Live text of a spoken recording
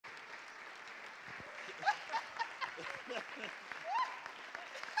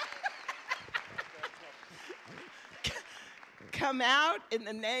come out in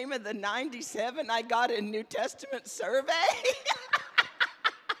the name of the 97 I got in New Testament survey?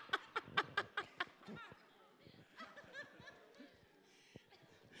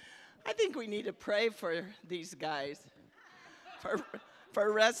 I think we need to pray for these guys,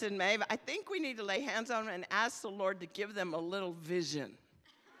 for Russ and Maeve. I think we need to lay hands on them and ask the Lord to give them a little vision.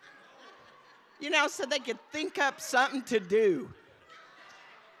 You know, so they could think up something to do.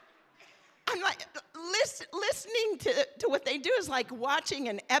 I'm like, listening to what they do is like watching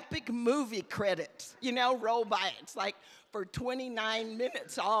an epic movie credits, you know, roll by. It's like for 29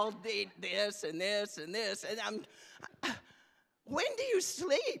 minutes, all this and this and this. And when do you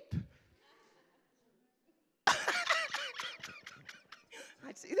sleep? I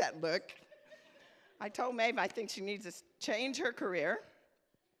see that look. I told Maeve I think she needs to change her career.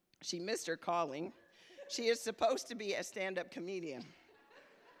 She missed her calling. She is supposed to be a stand-up comedian.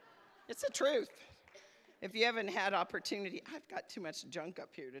 It's the truth. If you haven't had opportunity, I've got too much junk up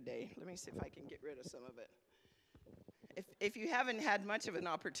here today. Let me see if I can get rid of some of it. If you haven't had much of an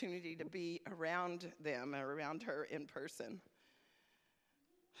opportunity to be around them or around her in person,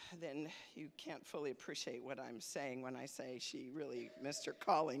 then you can't fully appreciate what I'm saying when I say she really missed her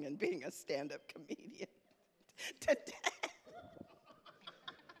calling in being a stand-up comedian today.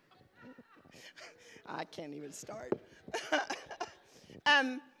 I can't even start.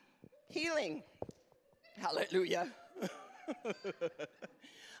 Healing. Hallelujah.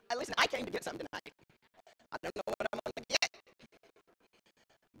 Listen, I came to get something tonight. I don't know what I'm going to get,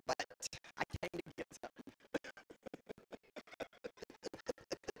 but I came to get something.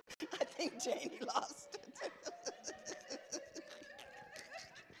 I think Janie lost it.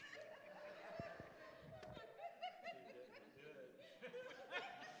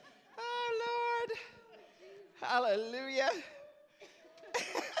 Oh, Lord. Hallelujah.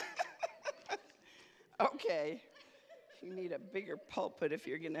 Okay. You need a bigger pulpit if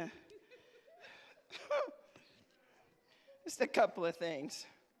you're going to. Just a couple of things.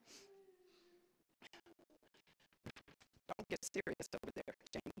 Don't get serious over there,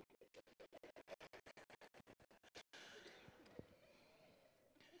 Jamie.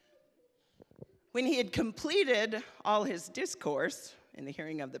 When he had completed all his discourse in the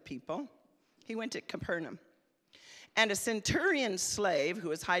hearing of the people, he went to Capernaum. And a centurion's slave, who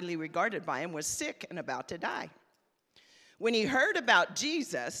was highly regarded by him, was sick and about to die. When he heard about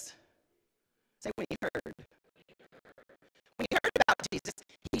Jesus, say when he heard about Jesus,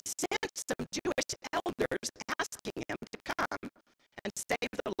 he sent some Jewish elders asking him to come and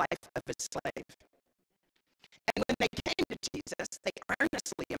save the life of his slave. And when they came to Jesus, they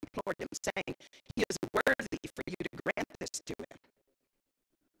earnestly implored him, saying, "He is worthy for you to grant this to him.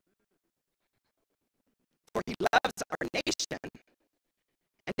 For he loves our nation, and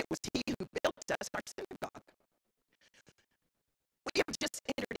it was he who built us our synagogue." We have just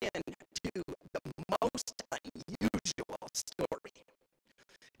entered into the most unusual story,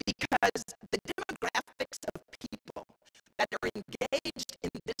 because the demographics of people that are engaged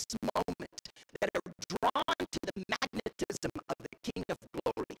in this moment, that are drawn to the magnetism of the King of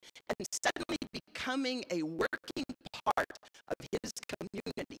Glory, and suddenly becoming a working part of his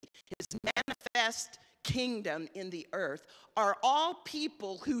community, his manifest kingdom in the earth, are all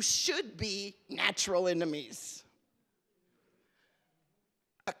people who should be natural enemies.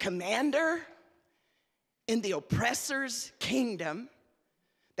 A commander in the oppressor's kingdom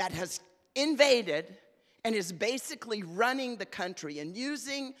that has invaded and is basically running the country and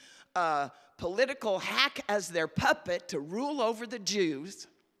using a political hack as their puppet to rule over the Jews.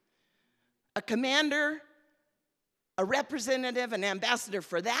 A commander, a representative, an ambassador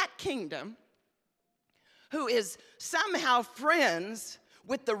for that kingdom, who is somehow friends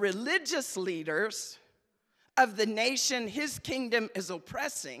with the religious leaders of the nation his kingdom is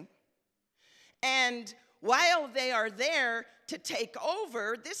oppressing. And while they are there to take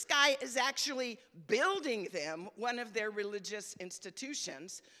over, this guy is actually building them one of their religious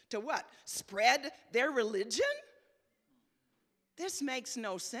institutions to what? Spread their religion? This makes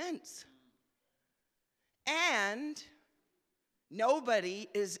no sense. And nobody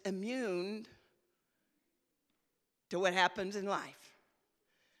is immune to what happens in life.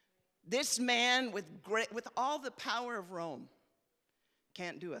 This man with all the power of Rome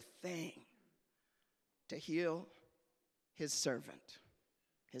can't do a thing to heal his servant,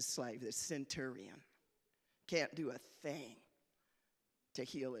 his slave, this centurion. Can't do a thing to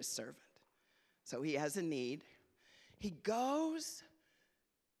heal his servant. So he has a need. He goes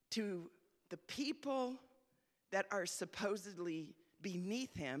to the people that are supposedly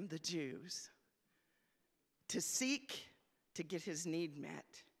beneath him, the Jews, to seek to get his need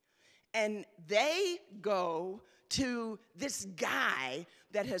met. And they go to this guy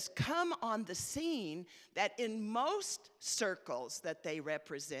that has come on the scene that in most circles that they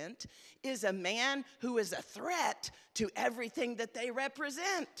represent is a man who is a threat to everything that they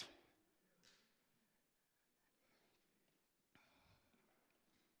represent.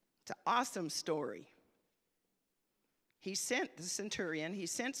 It's an awesome story. The centurion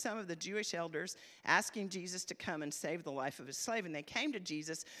sent some of the Jewish elders asking Jesus to come and save the life of his slave. And they came to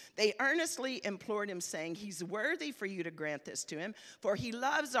Jesus. They earnestly implored him, saying, he's worthy for you to grant this to him, for he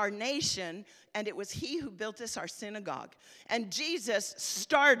loves our nation, and it was he who built us our synagogue. And Jesus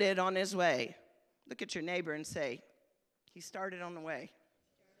started on his way. Look at your neighbor and say, he started on the way.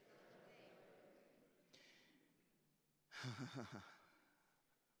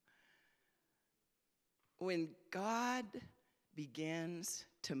 When God begins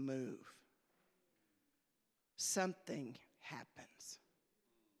to move, something happens.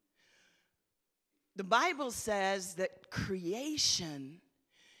 The Bible says that creation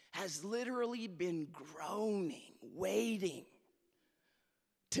has literally been groaning, waiting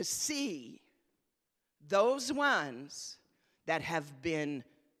to see those ones that have been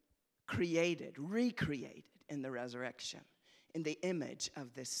created, recreated in the resurrection, in the image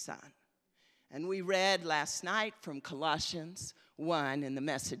of this Son. And we read last night from Colossians 1 in the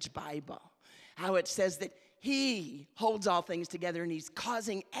Message Bible, how it says that he holds all things together and he's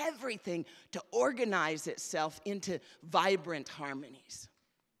causing everything to organize itself into vibrant harmonies.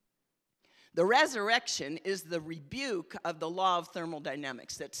 The resurrection is the rebuke of the law of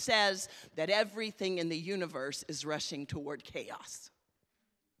thermodynamics that says that everything in the universe is rushing toward chaos,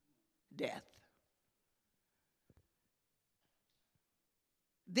 death.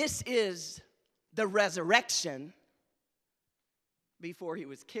 This is the resurrection before he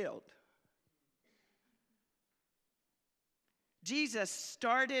was killed. Jesus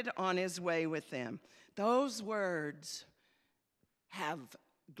started on his way with them. Those words have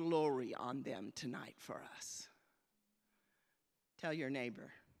glory on them tonight for us. Tell your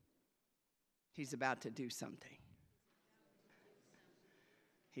neighbor, he's about to do something.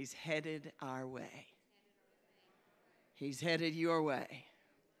 He's headed our way. He's headed your way.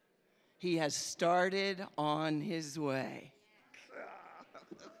 He has started on his way.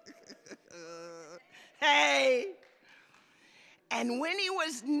 Hey! And when he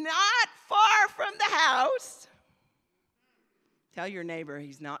was not far from the house, tell your neighbor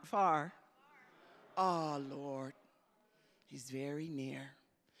he's not far. Oh, Lord, he's very near.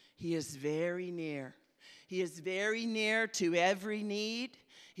 He is very near. He is very near to every need.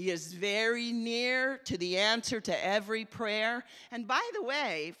 He is very near to the answer to every prayer. And by the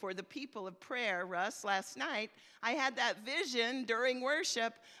way, for the people of prayer, Russ, last night, I had that vision during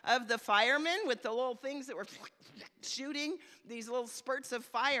worship of the firemen with the little things that were shooting these little spurts of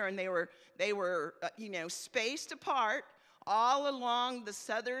fire. And they were spaced apart all along the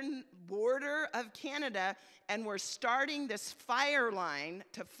southern border of Canada, and we're starting this fire line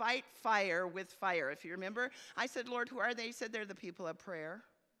to fight fire with fire. If you remember, I said, Lord, who are they? He said, they're the people of prayer.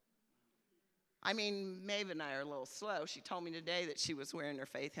 I mean, Maeve and I are a little slow. She told me today that she was wearing her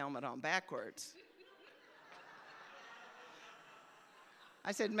faith helmet on backwards.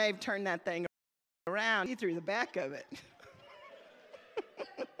 I said, Maeve, turn that thing around. He threw the back of it.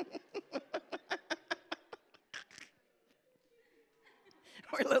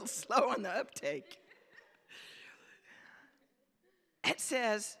 We're a little slow on the uptake. It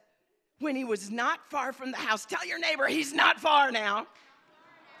says, when he was not far from the house, tell your neighbor he's not far now.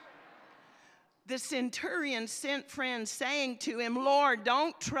 The centurion sent friends saying to him, Lord,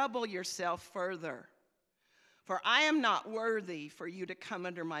 don't trouble yourself further, for I am not worthy for you to come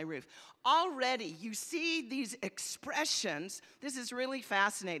under my roof. Already, you see these expressions. This is really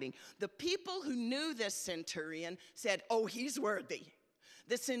fascinating. The people who knew this centurion said, oh, he's worthy.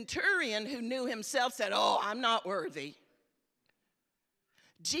 The centurion who knew himself said, oh, I'm not worthy.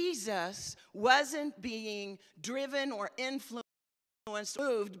 Jesus wasn't being driven or influenced,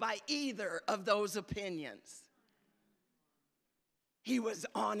 moved by either of those opinions. He was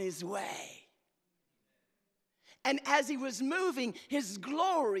on his way. And as he was moving, his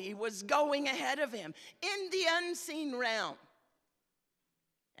glory was going ahead of him in the unseen realm.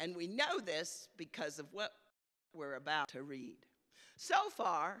 And we know this because of what we're about to read. So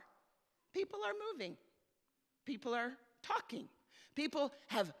far, people are moving. People are talking. People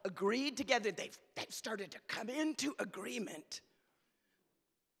have agreed together. They've started to come into agreement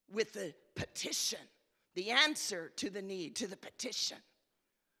with the petition, the answer to the need, to the petition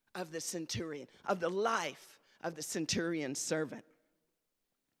of the centurion, of the life of the centurion's servant.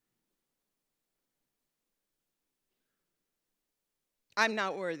 I'm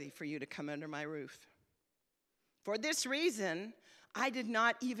not worthy for you to come under my roof. For this reason, I did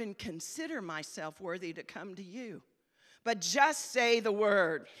not even consider myself worthy to come to you. But just say the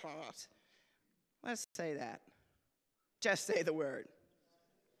word. Let's say that. Just say the word.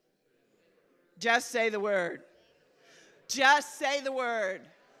 Just say the word. Just say the word.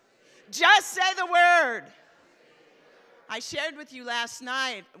 Just say the word. I shared with you last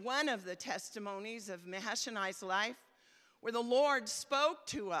night one of the testimonies of Mahesh and I's life where the Lord spoke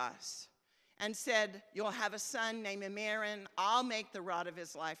to us and said, you'll have a son named Aaron. I'll make the rod of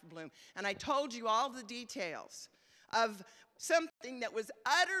his life bloom. And I told you all the details of something that was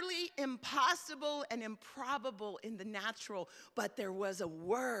utterly impossible and improbable in the natural, but there was a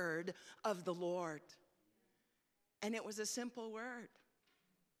word of the Lord. And it was a simple word.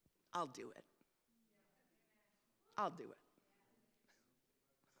 I'll do it. I'll do it.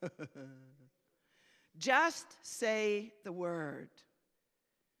 Just say the word,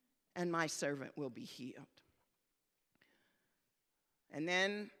 and my servant will be healed. And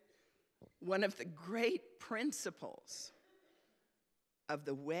then one of the great principles of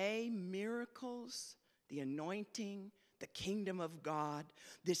the way miracles, the anointing, the kingdom of God,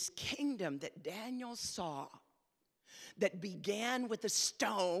 this kingdom that Daniel saw, that began with a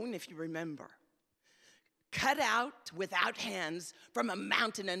stone, if you remember, cut out without hands from a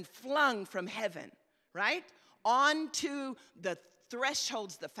mountain and flung from heaven, right? Onto the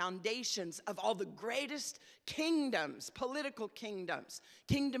thresholds, the foundations of all the greatest kingdoms, political kingdoms,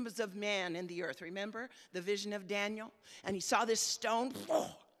 kingdoms of man in the earth. Remember the vision of Daniel? And he saw this stone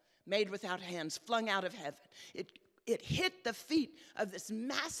made without hands, flung out of heaven. It hit the feet of this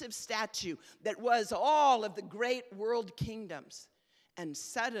massive statue that was all of the great world kingdoms. And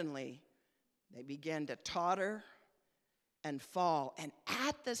suddenly, they began to totter and fall. And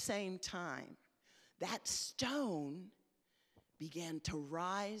at the same time, that stone began to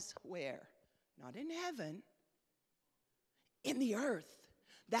rise where? Not in heaven, in the earth.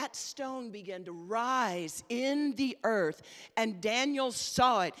 That stone began to rise in the earth, and Daniel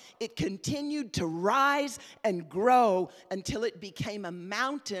saw it. It continued to rise and grow until it became a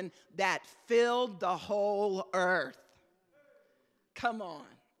mountain that filled the whole earth. Come on.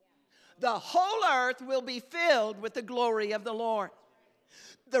 The whole earth will be filled with the glory of the Lord.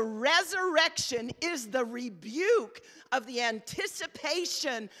 The resurrection is the rebuke of the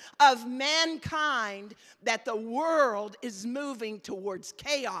anticipation of mankind that the world is moving towards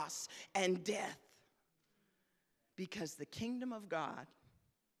chaos and death. Because the kingdom of God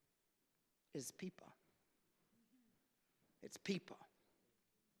is people. It's people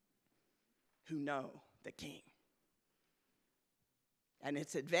who know the King. And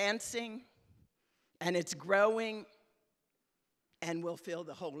it's advancing, and it's growing, and will fill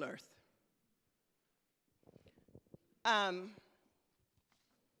the whole earth. A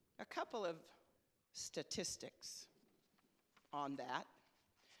couple of statistics on that.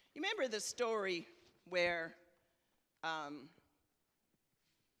 You remember the story where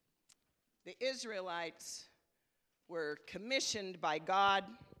the Israelites were commissioned by God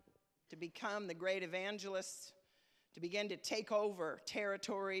to become the great evangelists, to begin to take over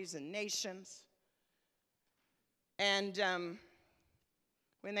territories and nations. And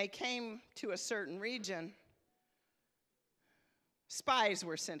when they came to a certain region, spies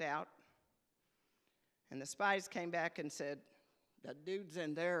were sent out. And the spies came back and said, the dudes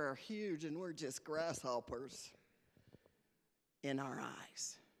in there are huge and we're just grasshoppers in our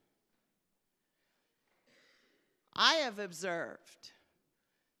eyes. I have observed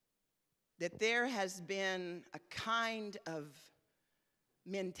that there has been a kind of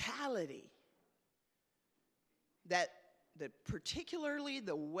mentality that particularly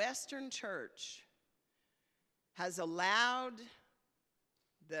the Western church has allowed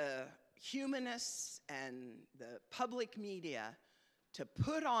the humanists and the public media to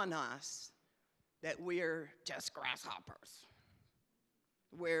put on us that we're just grasshoppers.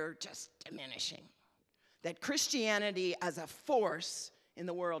 We're just diminishing. That Christianity as a force in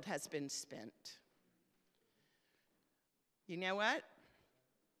the world has been spent. You know what?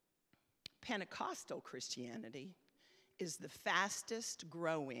 Pentecostal Christianity is the fastest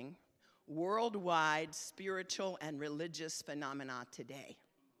growing worldwide spiritual and religious phenomena today.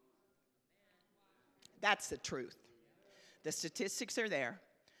 That's the truth. The statistics are there.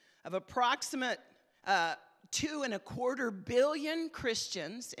 Of approximate 2.25 billion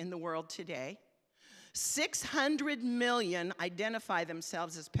Christians in the world today, 600 million identify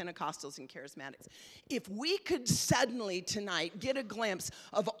themselves as Pentecostals and charismatics. If we could suddenly tonight get a glimpse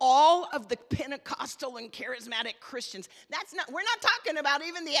of all of the Pentecostal and charismatic Christians, we're not talking about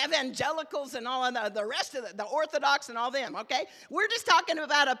even the evangelicals and all of the rest of the Orthodox and all them, okay? We're just talking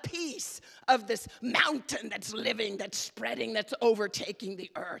about a piece of this mountain that's living, that's spreading, that's overtaking the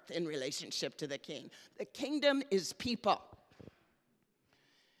earth in relationship to the King. The kingdom is people.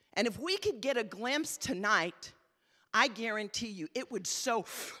 And if we could get a glimpse tonight, I guarantee you it would so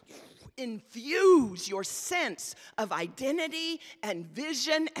infuse your sense of identity and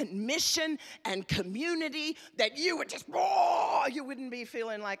vision and mission and community that you would just, you wouldn't be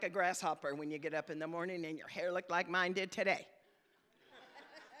feeling like a grasshopper when you get up in the morning and your hair looked like mine did today.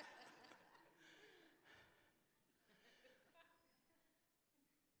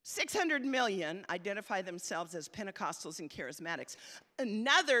 600 million identify themselves as Pentecostals and charismatics.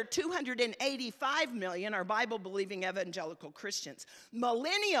 Another 285 million are Bible-believing evangelical Christians.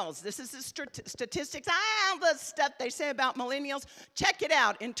 Millennials, this is the statistics, all the stuff they say about millennials. Check it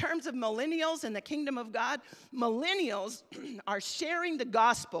out. In terms of millennials in the kingdom of God, millennials are sharing the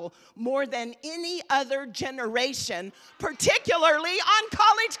gospel more than any other generation, particularly on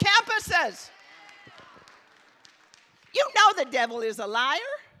college campuses. You know the devil is a liar.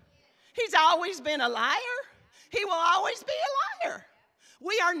 He's always been a liar. He will always be a liar.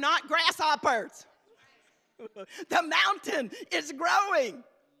 We are not grasshoppers. The mountain is growing.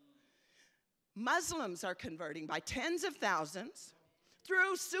 Muslims are converting by tens of thousands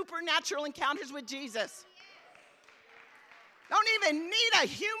through supernatural encounters with Jesus. Don't even need a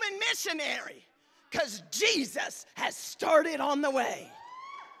human missionary because Jesus has started on the way.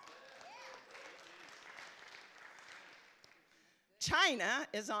 China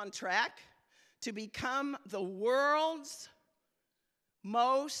is on track to become the world's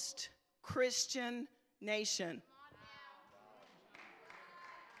most Christian nation.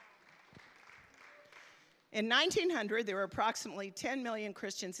 In 1900, there were approximately 10 million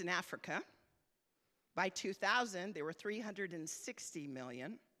Christians in Africa. By 2000, there were 360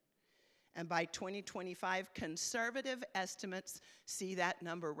 million. And by 2025, conservative estimates see that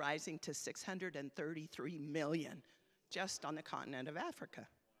number rising to 633 million. Just on the continent of Africa.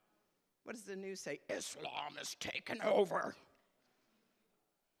 What does the news say? Islam is taken over.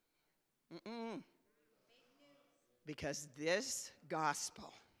 Because this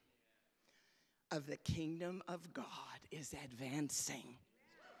gospel of the kingdom of God is advancing.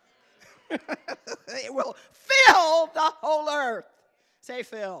 It will fill the whole earth. Say,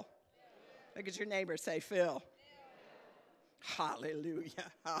 fill. Look at your neighbor, say, fill.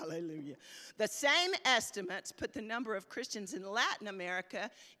 Hallelujah, hallelujah. The same estimates put the number of Christians in Latin America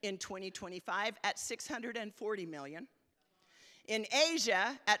in 2025 at 640 million. In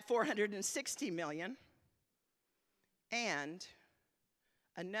Asia at 460 million. And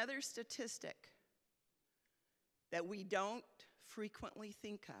another statistic that we don't frequently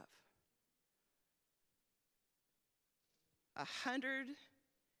think of.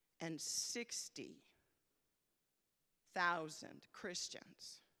 160,000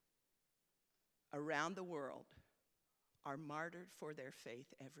 Christians around the world are martyred for their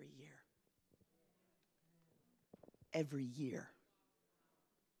faith every year. Every year.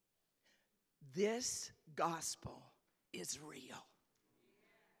 This gospel is real.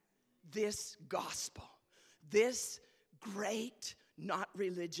 This gospel, this great, not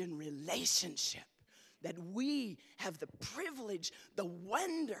religion, relationship that we have the privilege, the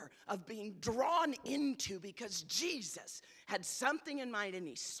wonder of being drawn into because Jesus had something in mind and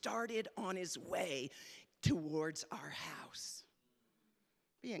he started on his way towards our house.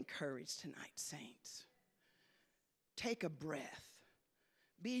 Be encouraged tonight, saints. Take a breath.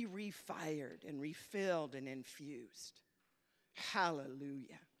 Be refired and refilled and infused.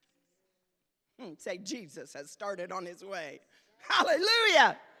 Hallelujah. Say, Jesus has started on his way.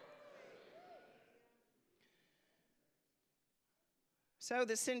 Hallelujah. So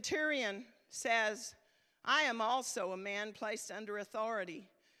the centurion says, I am also a man placed under authority,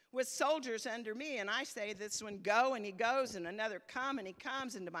 with soldiers under me. And I say this one, go, and he goes, and another come, and he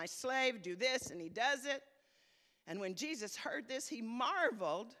comes, and to my slave, do this, and he does it. And when Jesus heard this, he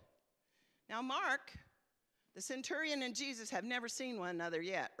marveled. Now, Mark, the centurion and Jesus have never seen one another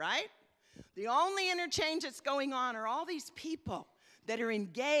yet, right? The only interchange that's going on are all these people that are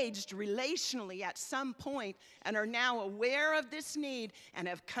engaged relationally at some point and are now aware of this need and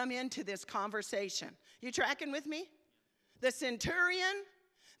have come into this conversation. You tracking with me? The centurion,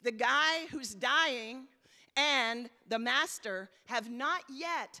 the guy who's dying, and the master have not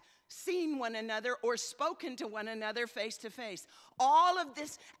yet seen one another or spoken to one another face to face. All of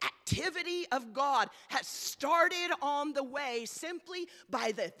this activity activity of God has started on the way simply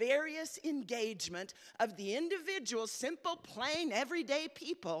by the various engagement of the individual, simple, plain, everyday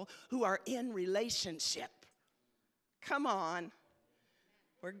people who are in relationship. Come on.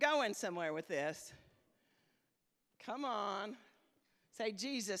 We're going somewhere with this. Come on. Say,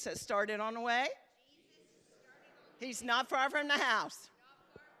 Jesus has started on the way. He's not far from the house.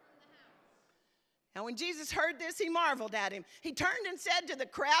 Now, when Jesus heard this, he marveled at him. He turned and said to the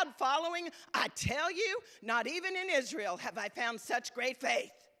crowd following, I tell you, not even in Israel have I found such great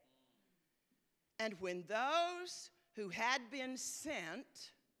faith. And when those who had been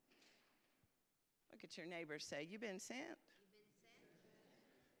sent, look at your neighbor, say, you've been sent.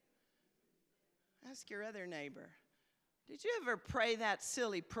 Ask your other neighbor, did you ever pray that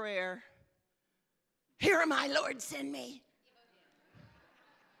silly prayer? Here am I, Lord, send me.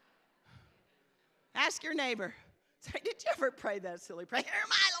 Ask your neighbor, say, did you ever pray that silly prayer? Here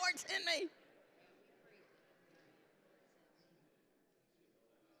am I, Lord, send me.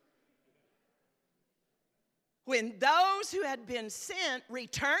 When those who had been sent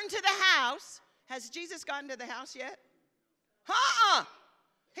returned to the house, has Jesus gotten to the house yet?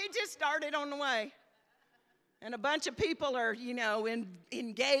 He just started on the way. And a bunch of people are,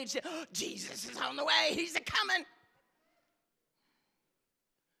 engaged. Oh, Jesus is on the way. He's a-coming.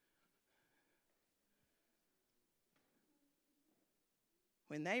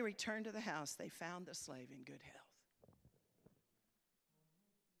 When they returned to the house, they found the slave in good health.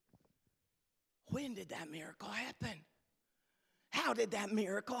 When did that miracle happen? How did that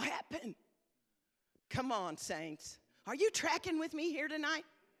miracle happen? Come on, saints. Are you tracking with me here tonight?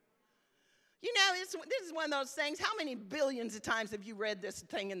 You know, this is one of those things. How many billions of times have you read this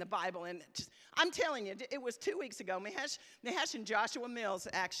thing in the Bible? And I'm telling you, it was 2 weeks ago, Mahesh and Joshua Mills,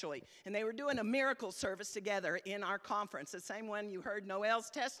 actually, and they were doing a miracle service together in our conference, the same one you heard Noel's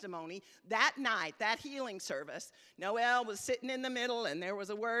testimony that night, that healing service. Noel was sitting in the middle, and there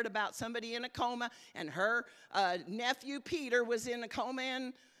was a word about somebody in a coma, and her nephew Peter was in a coma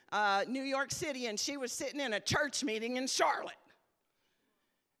in New York City, and she was sitting in a church meeting in Charlotte.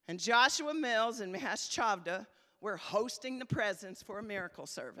 And Joshua Mills and Mahesh Chavda were hosting the presence for a miracle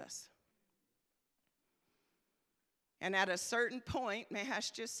service. And at a certain point,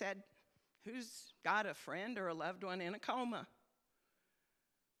 Mahesh just said, who's got a friend or a loved one in a coma?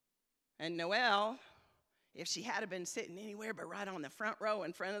 And Noelle, if she had been sitting anywhere but right on the front row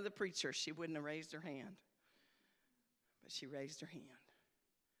in front of the preacher, she wouldn't have raised her hand. But she raised her hand.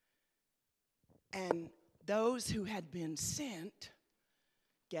 And those who had been sent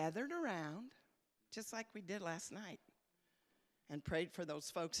gathered around, just like we did last night, and prayed for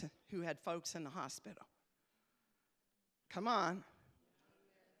those folks who had folks in the hospital. Come on.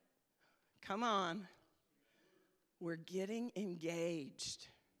 Come on. We're getting engaged.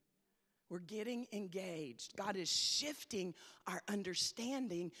 We're getting engaged. God is shifting our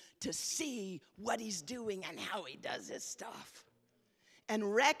understanding to see what he's doing and how he does his stuff.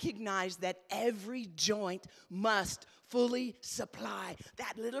 And recognize that every joint must fully supply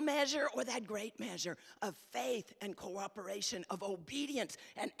that little measure or that great measure of faith and cooperation, of obedience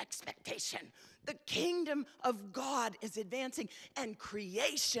and expectation. The kingdom of God is advancing, and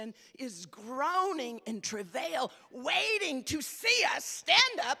creation is groaning in travail, waiting to see us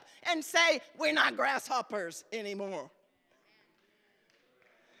stand up and say, we're not grasshoppers anymore.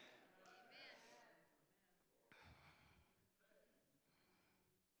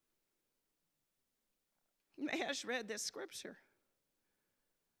 Mahesh read this scripture.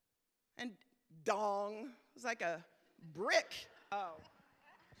 And dong, it was like a brick. Oh.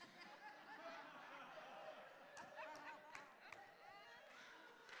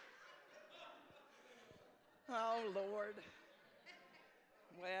 Oh, Lord.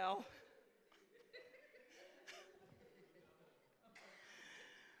 Well.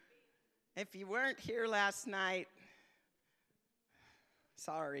 If you weren't here last night,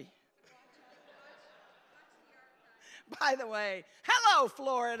 sorry. By the way, hello,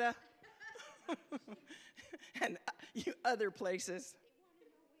 Florida. And you other places.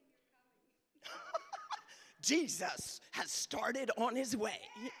 Jesus has started on his way.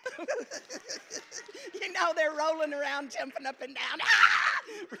 You know, they're rolling around, jumping up and down.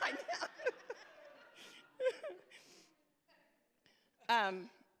 Right now.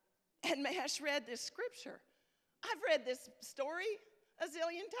 And Mahesh read this scripture. I've read this story a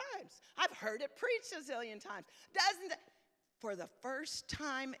zillion times. I've heard it preached a zillion times. For the first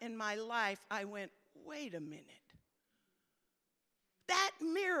time in my life, I went, wait a minute. that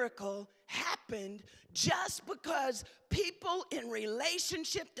miracle happened just because people in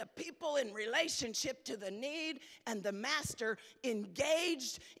relationship to the need and the master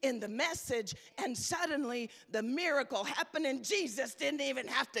engaged in the message, and suddenly the miracle happened and Jesus didn't even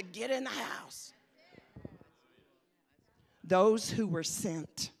have to get in the house. Those who were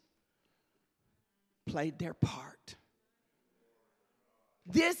sent played their part.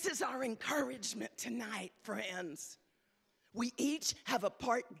 This is our encouragement tonight, friends. We each have a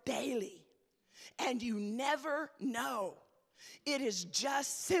part daily, and you never know. It is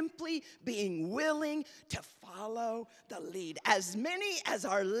just simply being willing to follow the lead. As many as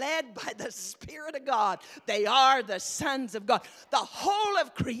are led by the Spirit of God, they are the sons of God. The whole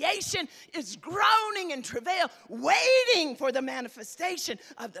of creation is groaning in travail, waiting for the manifestation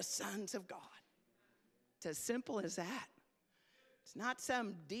of the sons of God. It's as simple as that. It's not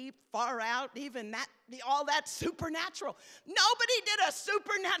some deep, far out, even that, all that supernatural. Nobody did a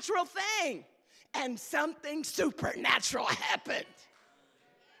supernatural thing, and something supernatural happened.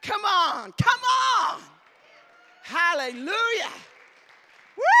 Come on, come on. Hallelujah.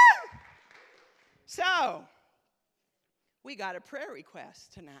 Woo! So, we got a prayer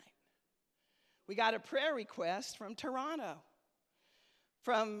request tonight. We got a prayer request from Toronto,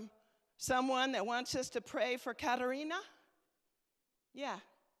 from someone that wants us to pray for Katarina. Yeah,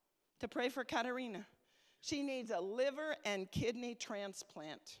 to pray for Katarina. She needs a liver and kidney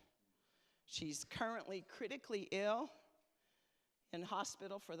transplant. She's currently critically ill in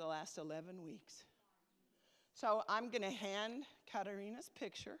hospital for the last 11 weeks. So I'm going to hand Katarina's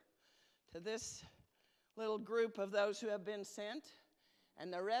picture to this little group of those who have been sent.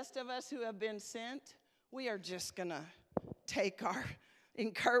 And the rest of us who have been sent, we are just going to take our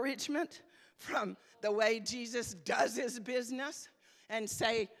encouragement from the way Jesus does his business and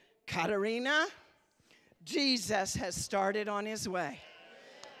say, Katarina, Jesus has started on his way.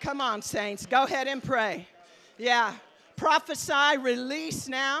 Come on, saints, go ahead and pray. Yeah, prophesy, release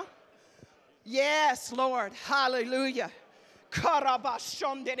now. Yes, Lord, hallelujah. In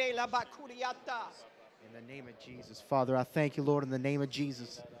the name of Jesus, Father, I thank you, Lord, in the name of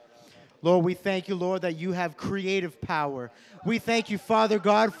Jesus. Lord, we thank you, Lord, that you have creative power. We thank you, Father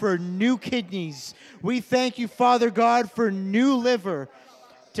God, for new kidneys. We thank you, Father God, for new liver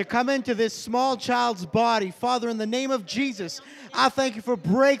to come into this small child's body. Father, in the name of Jesus, I thank you for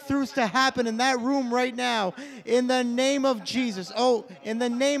breakthroughs to happen in that room right now. In the name of Jesus. Oh, in the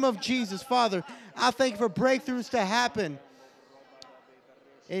name of Jesus, Father, I thank you for breakthroughs to happen.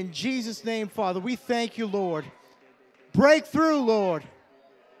 In Jesus' name, Father, we thank you, Lord. Breakthrough, Lord.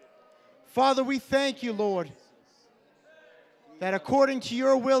 Father, we thank you, Lord, that according to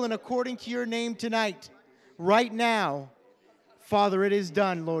your will and according to your name tonight, right now, Father, it is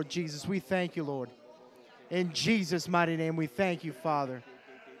done, Lord Jesus. We thank you, Lord. In Jesus' mighty name, we thank you, Father.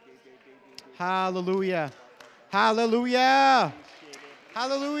 Hallelujah. Hallelujah.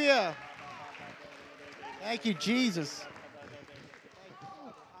 Hallelujah. Thank you, Jesus.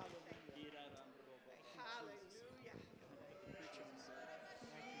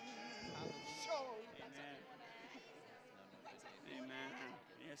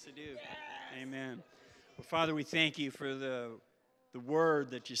 Yes, I do. Amen. Well, Father, we thank you for the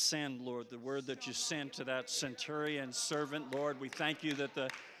word that you send, Lord, the word that you sent to that centurion servant, Lord. We thank you that the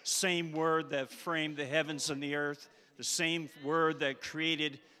same word that framed the heavens and the earth, the same word that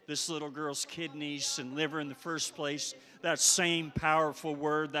created this little girl's kidneys and liver in the first place, that same powerful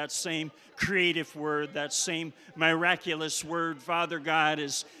word, that same creative word, that same miraculous word, Father God,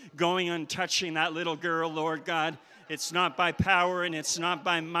 is going and touching that little girl, Lord God. It's not by power and it's not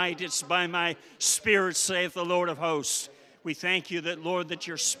by might, it's by my spirit, saith the Lord of hosts. We thank you that, Lord, that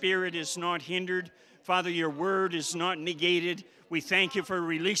your spirit is not hindered. Father, your word is not negated. We thank you for a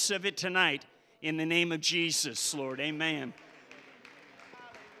release of it tonight in the name of Jesus, Lord. Amen.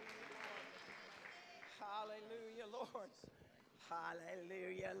 Hallelujah, Lord.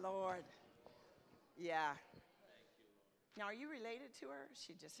 Hallelujah, Lord. Yeah. Now, are you related to her?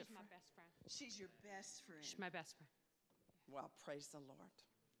 She's my best friend. She's your best friend. She's my best friend. Well, praise the Lord.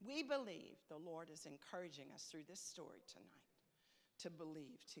 We believe the Lord is encouraging us through this story tonight to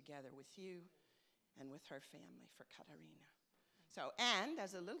believe together with you and with her family for Katarina. So, and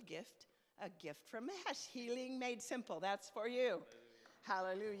as a little gift, a gift from us, Healing Made Simple. That's for you.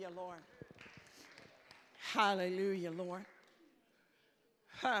 Hallelujah, Lord. Hallelujah, Lord.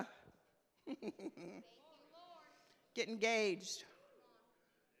 Huh. Get engaged.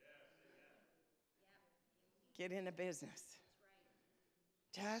 Get into business.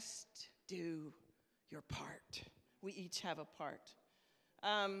 Just do your part. We each have a part.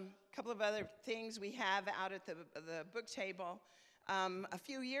 A couple of other things we have out at the book table. A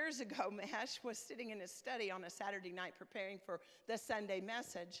few years ago, Mahesh was sitting in his study on a Saturday night preparing for the Sunday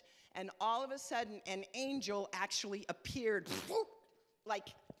message, and all of a sudden, an angel actually appeared, like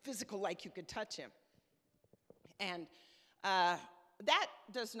physical, like you could touch him. And that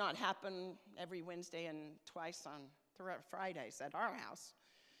does not happen every Wednesday and twice on Fridays at our house.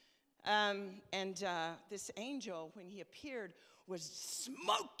 This angel, when he appeared, was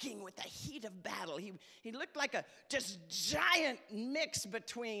smoking with the heat of battle. He looked like a just giant mix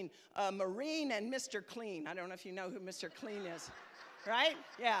between a Marine and Mr. Clean. I don't know if you know who Mr. Clean is, right?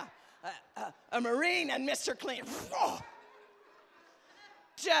 Yeah, a Marine and Mr. Clean.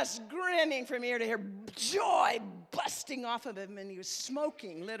 Just grinning from ear to ear, joy busting off of him, and he was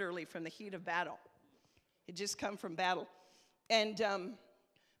smoking literally from the heat of battle. He'd just come from battle. And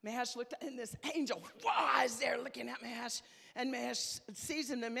Mahesh looked, and this angel is there looking at Mahesh. And Mahesh sees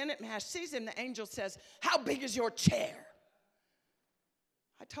him. The minute Mahesh sees him, the angel says, "How big is your chair?"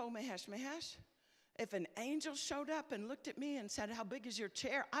 I told Mahesh, if an angel showed up and looked at me and said, "How big is your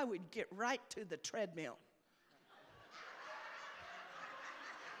chair?" I would get right to the treadmill.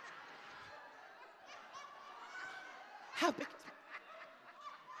 How big?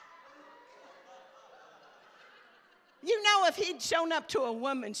 You know, if he'd shown up to a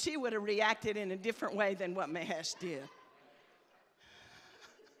woman, she would have reacted in a different way than what Mahesh did.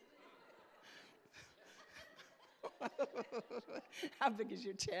 How big is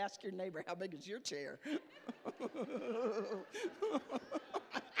your chair? Ask your neighbor, how big is your chair?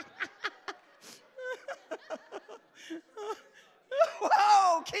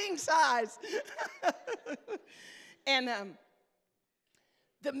 Whoa, king size. And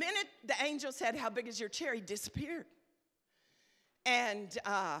the minute the angel said, "How big is your chair?" he disappeared. And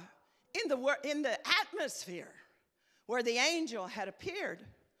in the atmosphere where the angel had appeared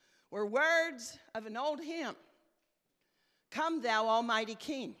were words of an old hymn. "Come, thou almighty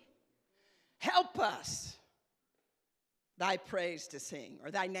King, help us thy praise to sing," or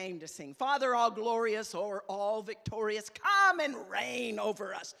thy name to sing. "Father, all glorious or all victorious, come and reign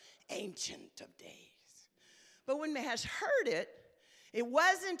over us, Ancient of Days." But when Mahesh heard it, it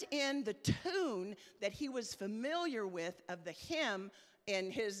wasn't in the tune that he was familiar with of the hymn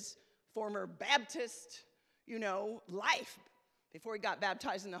in his former Baptist, life. Before he got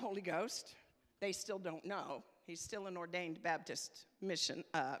baptized in the Holy Ghost, they still don't know. He's still an ordained Baptist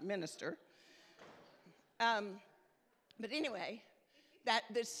minister. But anyway, that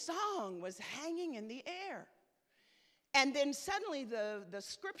this song was hanging in the air. And then suddenly the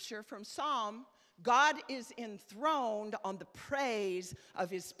scripture from Psalm, "God is enthroned on the praise of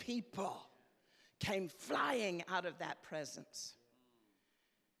his people," came flying out of that presence.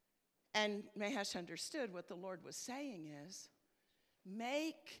 And Mahesh understood what the Lord was saying is,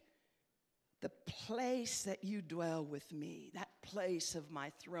 make the place that you dwell with me, that place of my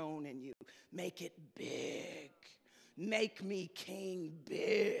throne in you, make it big. Make me king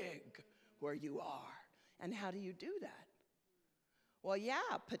big where you are. And how do you do that? Well,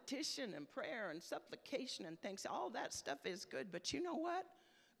 yeah, petition and prayer and supplication and thanks, all that stuff is good. But you know what?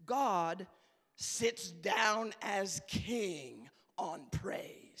 God sits down as king on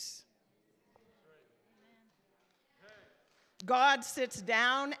praise. God sits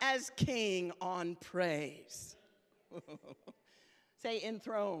down as king on praise. Say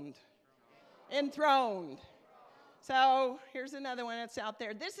enthroned. Enthroned. So here's another one that's out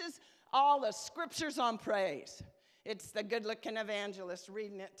there. This is all the scriptures on praise. It's the good-looking evangelist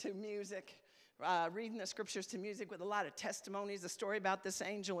reading it to music, reading the scriptures to music with a lot of testimonies, a story about this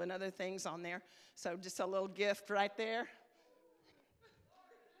angel and other things on there. So just a little gift right there.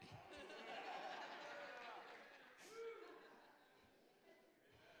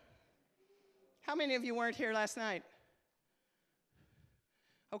 How many of you weren't here last night?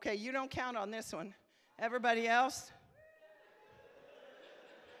 Okay, you don't count on this one. Everybody else?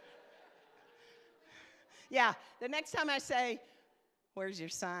 Yeah, the next time I say, "Where's your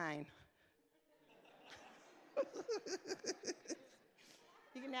sign?"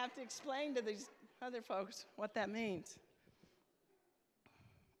 You're going to have to explain to these other folks what that means.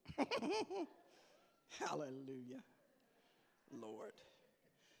 Hallelujah, Lord.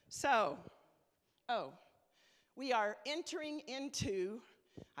 So, we are entering into,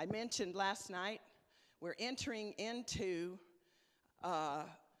 I mentioned last night, we're entering into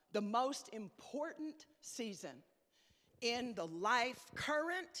the most important season in the life,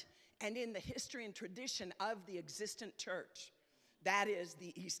 current, and in the history and tradition of the existent church. That is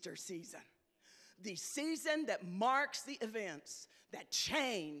the Easter season. The season that marks the events that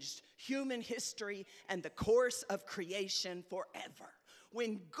changed human history and the course of creation forever.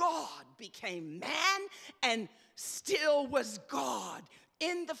 when God became man and still was God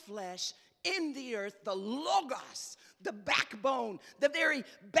in the flesh, in the earth, the Logos, the backbone, the very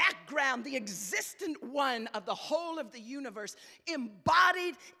background, the existent one of the whole of the universe,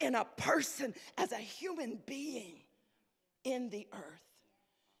 embodied in a person as a human being in the earth.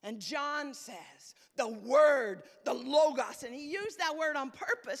 And John says, the Word, the Logos, and he used that word on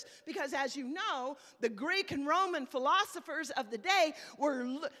purpose because, as you know, the Greek and Roman philosophers of the day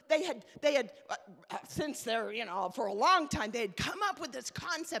since they're, for a long time, they had come up with this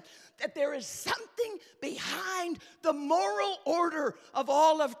concept that there is something behind the moral order of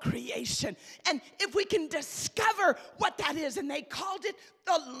all of creation. And if we can discover what that is, and they called it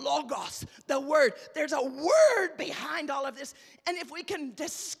the Logos, the Word. There's a word behind all of this. And if we can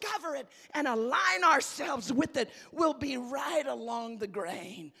discover it and align ourselves with it, we'll be right along the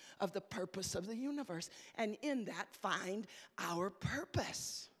grain of the purpose of the universe. And in that, find our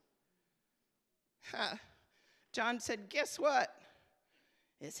purpose. John said, guess what?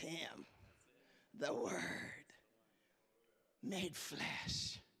 It's him, the Word, made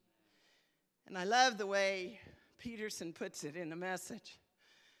flesh. And I love the way Peterson puts it in the Message.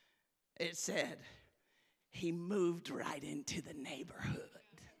 It said, he moved right into the neighborhood.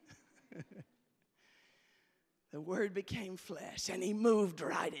 The Word became flesh, and he moved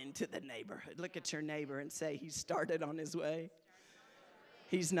right into the neighborhood. Look at your neighbor and say, he started on his way.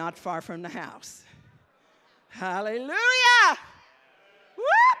 He's not far from the house. Hallelujah!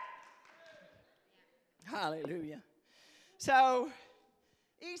 Whoop! Hallelujah. So,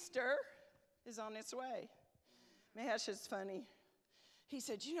 Easter is on its way. Mahesh is funny. He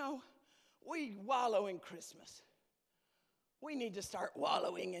said, we wallow in Christmas. We need to start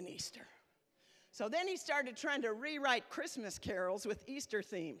wallowing in Easter. So then he started trying to rewrite Christmas carols with Easter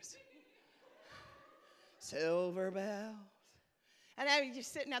themes. Silver bells. And I was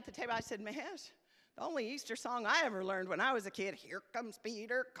just sitting at the table. I said, Mahesh, the only Easter song I ever learned when I was a kid, here comes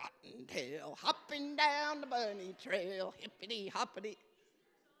Peter Cottontail, hopping down the bunny trail, hippity hoppity.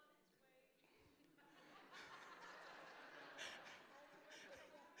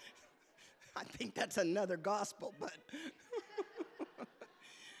 I think that's another gospel, but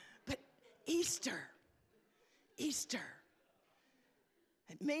Easter, it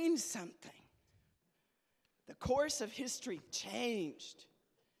means something. The course of history changed,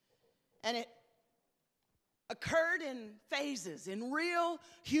 and it occurred in phases, in real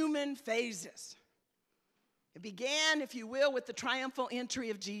human phases. It began, if you will, with the triumphal entry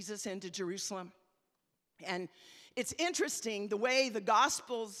of Jesus into Jerusalem. And it's interesting the way the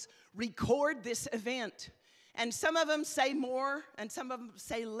Gospels record this event. And some of them say more, and some of them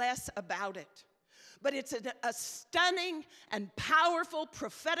say less about it. But it's a stunning and powerful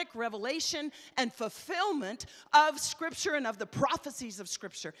prophetic revelation and fulfillment of Scripture and of the prophecies of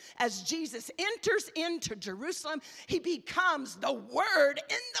Scripture. As Jesus enters into Jerusalem, he becomes the Word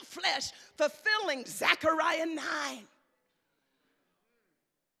in the flesh, fulfilling Zechariah 9.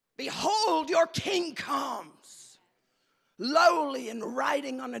 Behold, your king comes, lowly and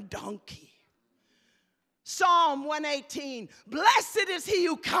riding on a donkey. Psalm 118, blessed is he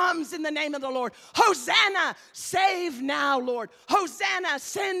who comes in the name of the Lord. Hosanna, save now, Lord. Hosanna,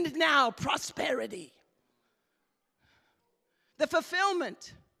 send now prosperity. The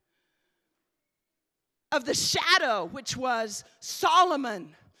fulfillment of the shadow, which was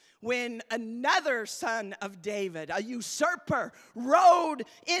Solomon, when another son of David, a usurper, rode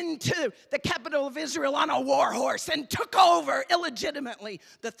into the capital of Israel on a war horse and took over illegitimately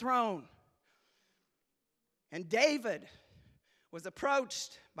the throne. And David was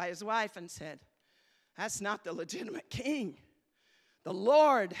approached by his wife and said, that's not the legitimate king. The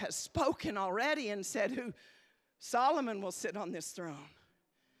Lord has spoken already and said who Solomon will sit on this throne.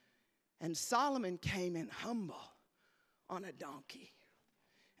 And Solomon came in humble on a donkey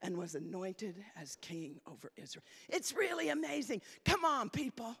and was anointed as king over Israel. It's really amazing. Come on,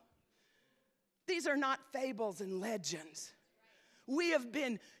 people. These are not fables and legends. We have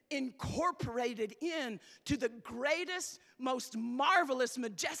been incorporated in to the greatest, most marvelous,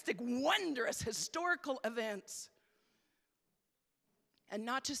 majestic, wondrous historical events. And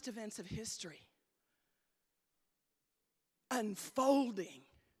not just events of history. Unfolding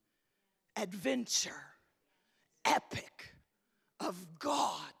adventure, epic of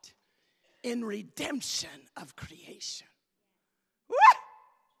God in redemption of creation. Woo!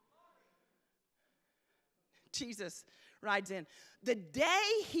 Jesus rides in. The day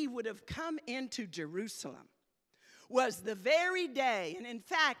he would have come into Jerusalem was the very day, and in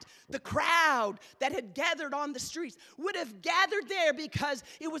fact, the crowd that had gathered on the streets would have gathered there because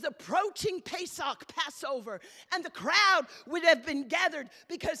it was approaching Pesach, Passover, and the crowd would have been gathered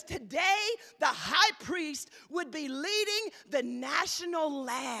because today the high priest would be leading the national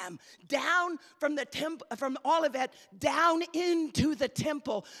lamb down from the temple, from Olivet down into the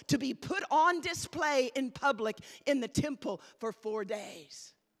temple to be put on display in public in the temple for 4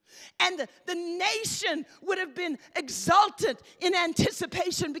 days. And the nation would have been exultant in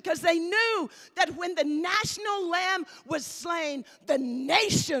anticipation because they knew that when the national lamb was slain, the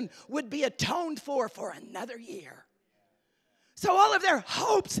nation would be atoned for another year. So all of their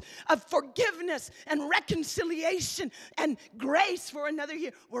hopes of forgiveness and reconciliation and grace for another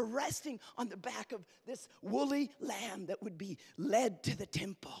year were resting on the back of this woolly lamb that would be led to the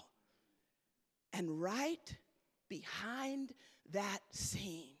temple. And right behind that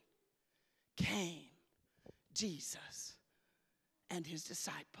scene came Jesus and his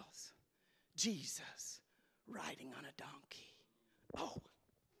disciples. Jesus riding on a donkey. Oh. Lord.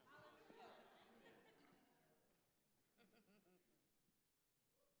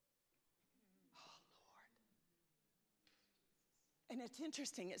 And it's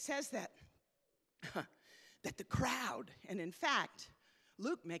interesting. It says that the crowd, and in fact,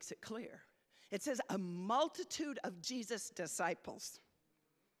 Luke makes it clear. It says a multitude of Jesus' disciples.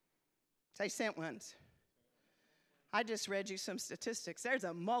 Say sent ones. I just read you some statistics. There's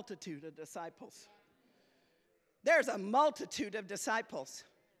a multitude of disciples. There's a multitude of disciples.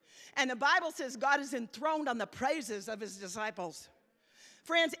 And the Bible says God is enthroned on the praises of his disciples.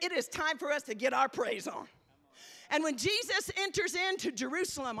 Friends, it is time for us to get our praise on. And when Jesus enters into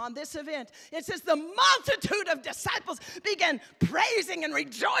Jerusalem on this event, it says the multitude of disciples began praising and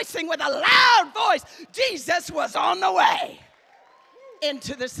rejoicing with a loud voice. Jesus was on the way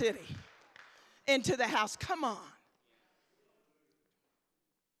into the city, into the house. Come on.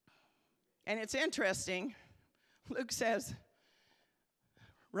 And it's interesting. Luke says,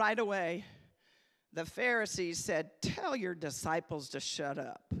 right away, the Pharisees said, "Tell your disciples to shut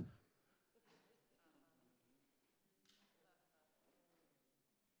up."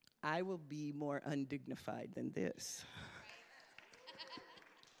 I will be more undignified than this.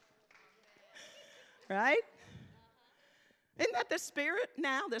 Right? Isn't that the spirit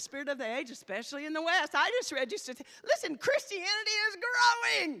now, the spirit of the age, especially in the West? I just read you listen, Christianity is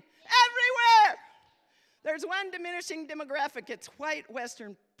growing everywhere. There's one diminishing demographic. It's white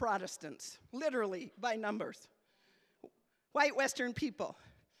Western Protestants, literally by numbers. White Western people.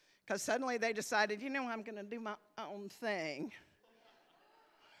 Because suddenly they decided, I'm going to do my own thing.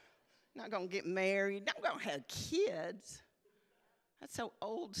 Not going to get married. Not going to have kids. That's so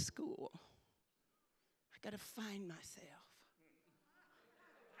old school. I got to find myself.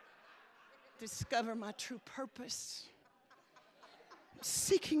 Discover my true purpose.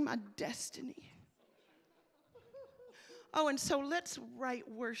 Seeking my destiny. Oh, and so let's write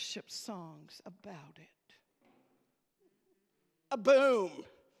worship songs about it. A boom.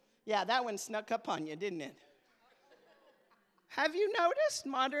 Yeah, that one snuck up on you, didn't it? Have you noticed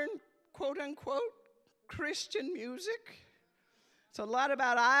modern, quote-unquote, Christian music? It's a lot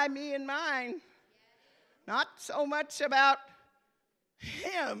about I, me, and mine. Not so much about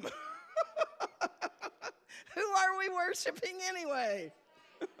him. Who are we worshiping anyway?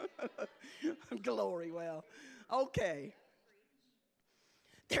 Glory, well, okay.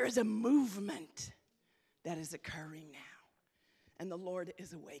 There is a movement that is occurring now. And the Lord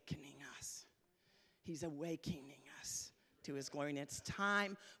is awakening us. He's awakening us to his glory. And it's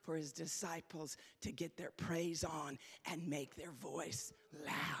time for his disciples to get their praise on and make their voice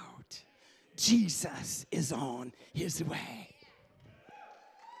loud. Jesus is on his way.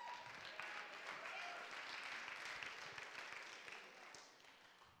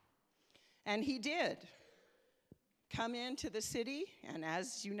 And he did come into the city, and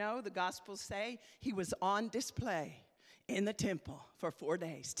as you know, the Gospels say, he was on display in the temple for 4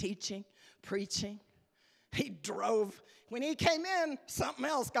 days, teaching, preaching. When he came in, something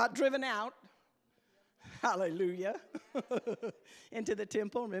else got driven out. Hallelujah. Into the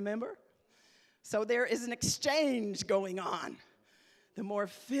temple, remember? So there is an exchange going on. The more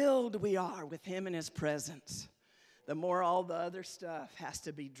filled we are with him and his presence, the more all the other stuff has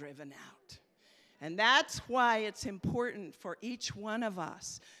to be driven out. And that's why it's important for each one of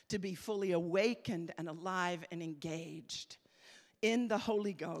us to be fully awakened and alive and engaged in the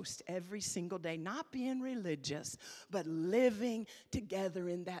Holy Ghost every single day. Not being religious, but living together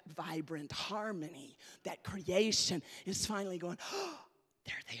in that vibrant harmony that creation is finally going, oh,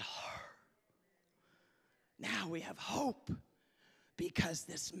 there they are. Now we have hope because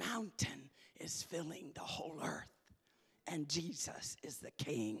this mountain is filling the whole earth. and Jesus is the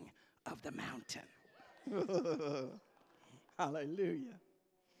king of the mountain. Hallelujah.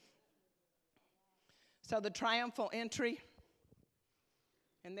 So the triumphal entry,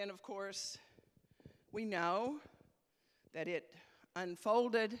 and then, of course, we know that it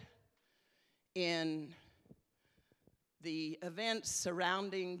unfolded in the events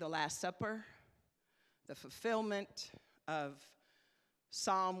surrounding the Last Supper, the fulfillment of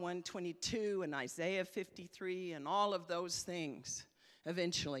Psalm 122 and Isaiah 53 and all of those things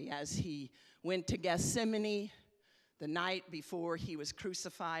eventually as he went to Gethsemane the night before he was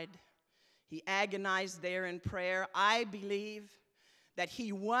crucified. He agonized there in prayer. I believe that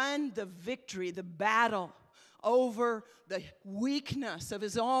he won the victory, the battle over the weakness of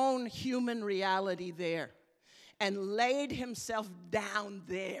his own human reality there and laid himself down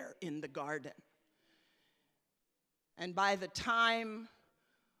there in the garden. And by the time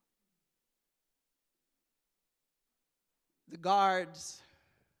the guards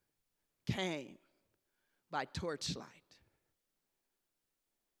came by torchlight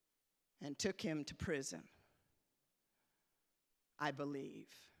and took him to prison, I believe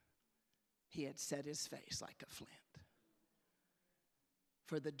he had set his face like a flint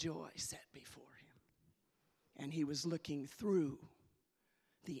for the joy set before him. And he was looking through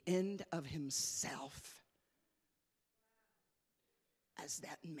the end of himself as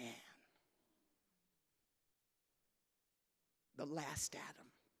that man, the last Adam,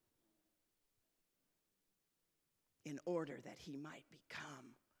 in order that he might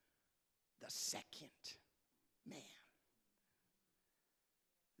become the second man.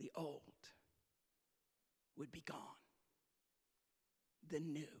 The old would be gone. The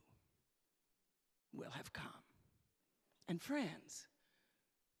new will have come. And friends,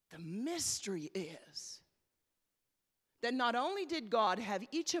 the mystery is that not only did God have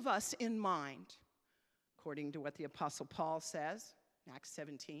each of us in mind, according to what the Apostle Paul says in Acts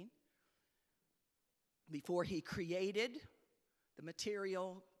 17, before he created the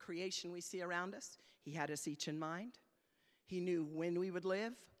material creation we see around us, he had us each in mind. He knew when we would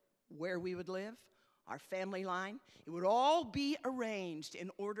live, where we would live, our family line. It would all be arranged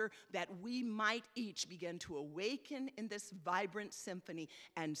in order that we might each begin to awaken in this vibrant symphony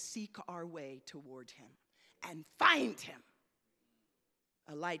and seek our way toward him and find him,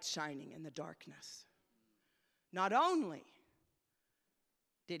 a light shining in the darkness. Not only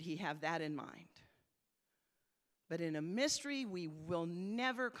did he have that in mind, but in a mystery we will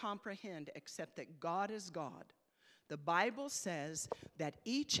never comprehend except that God is God. The Bible says that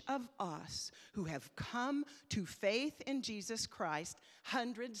each of us who have come to faith in Jesus Christ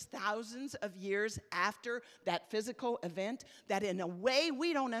hundreds, thousands of years after that physical event, that in a way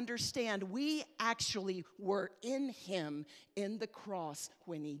we don't understand, we actually were in him in the cross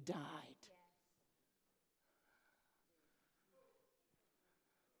when he died.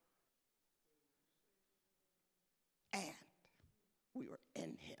 And we were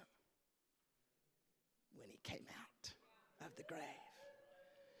in him when he came out of the grave.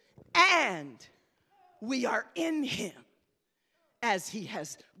 And we are in him as he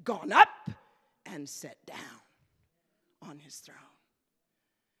has gone up and sat down on his throne.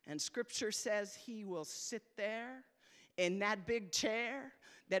 And Scripture says he will sit there in that big chair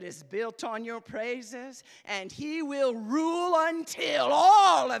that is built on your praises, and he will rule until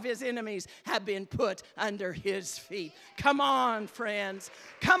all of his enemies have been put under his feet. Come on, friends.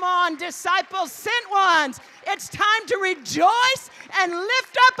 Come on, disciples, sent ones. It's time to rejoice and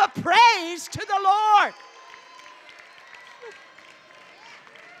lift up a praise to the Lord.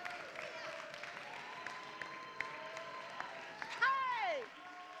 Hey!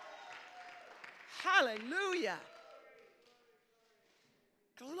 Hallelujah.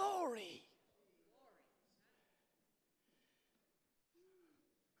 Glory.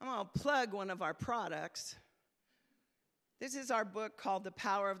 I'm going to plug one of our products. This is our book called The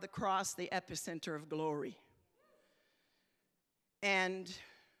Power of the Cross, the Epicenter of Glory. And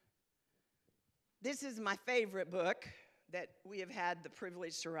this is my favorite book that we have had the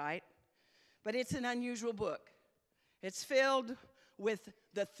privilege to write. But it's an unusual book. It's filled with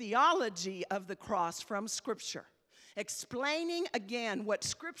the theology of the cross from Scripture, explaining again what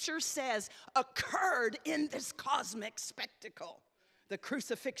Scripture says occurred in this cosmic spectacle, the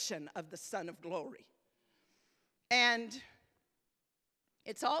crucifixion of the Son of Glory. And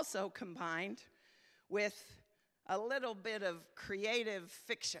it's also combined with a little bit of creative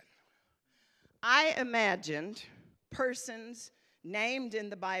fiction. I imagined persons named in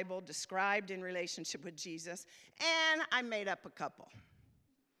the Bible, described in relationship with Jesus, and I made up a couple.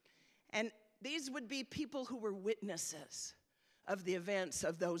 And these would be people who were witnesses of the events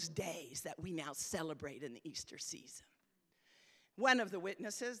of those days that we now celebrate in the Easter season. One of the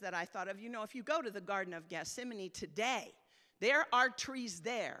witnesses that I thought of, if you go to the Garden of Gethsemane today, there are trees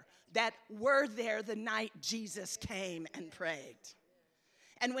there that were there the night Jesus came and prayed.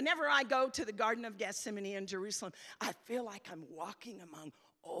 And whenever I go to the Garden of Gethsemane in Jerusalem, I feel like I'm walking among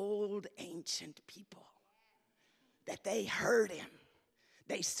old ancient people, that they heard him,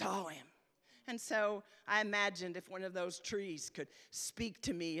 they saw him. And so I imagined if one of those trees could speak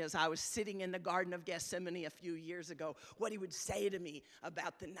to me as I was sitting in the Garden of Gethsemane a few years ago, what he would say to me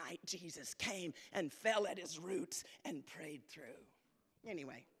about the night Jesus came and fell at his roots and prayed through.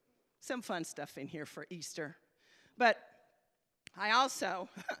 Anyway, some fun stuff in here for Easter. But I also,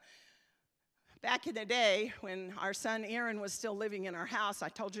 back in the day when our son Aaron was still living in our house, I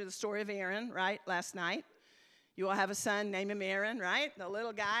told you the story of Aaron, right, last night. You all have a son, name him Aaron, right? The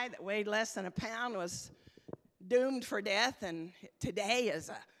little guy that weighed less than a pound was doomed for death, and today is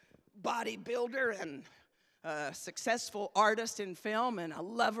a bodybuilder and a successful artist in film and a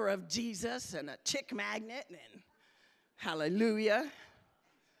lover of Jesus and a chick magnet, and hallelujah.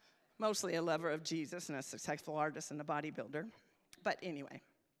 Mostly a lover of Jesus and a successful artist and a bodybuilder. But anyway,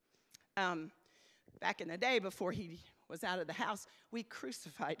 back in the day before he was out of the house, we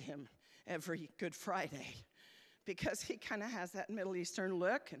crucified him every Good Friday, because he kind of has that Middle Eastern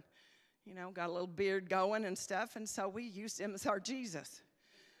look and, got a little beard going and stuff, and so we used him as our Jesus.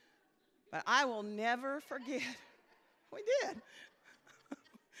 But I will never forget, we did.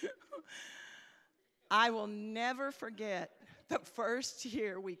 I will never forget the first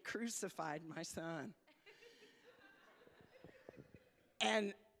year we crucified my son.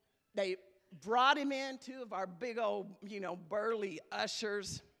 And they brought him in, two of our big old, burly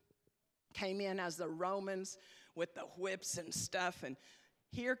ushers came in as the Romans with the whips and stuff, and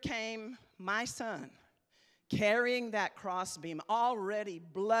here came my son carrying that crossbeam, already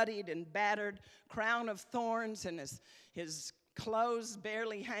bloodied and battered, crown of thorns, and his clothes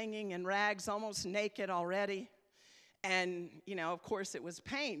barely hanging in rags, almost naked already. And, of course it was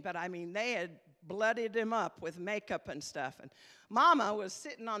pain, but they had bloodied him up with makeup and stuff. And Mama was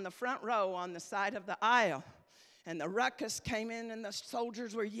sitting on the front row on the side of the aisle. And the ruckus came in, and the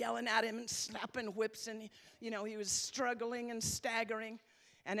soldiers were yelling at him and slapping whips, and, he was struggling and staggering.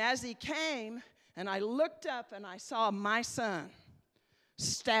 And as he came, and I looked up, and I saw my son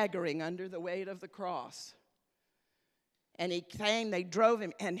staggering under the weight of the cross. And he came, they drove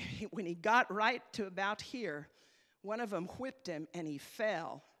him, and when he got right to about here, one of them whipped him, and he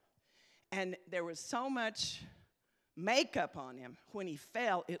fell. And there was so much makeup on him, when he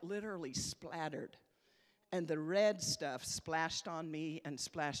fell, it literally splattered. And the red stuff splashed on me and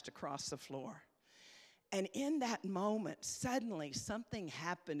splashed across the floor. And in that moment, suddenly something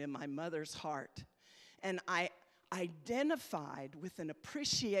happened in my mother's heart. And I identified with an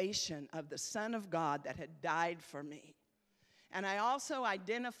appreciation of the Son of God that had died for me. And I also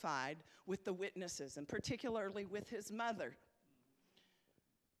identified with the witnesses, and particularly with his mother.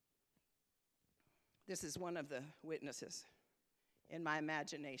 This is one of the witnesses in my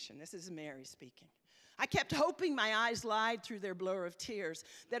imagination. This is Mary speaking. I kept hoping my eyes lied through their blur of tears,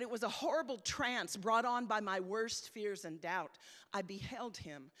 that it was a horrible trance brought on by my worst fears and doubt. I beheld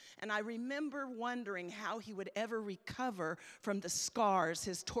him, and I remember wondering how he would ever recover from the scars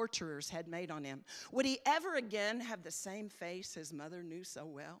his torturers had made on him. Would he ever again have the same face his mother knew so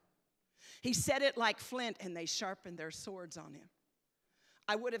well? He said it like flint, and they sharpened their swords on him.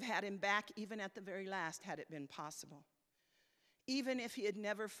 I would have had him back even at the very last had it been possible. Even if he had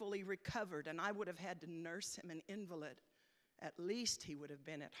never fully recovered and I would have had to nurse him an invalid, at least he would have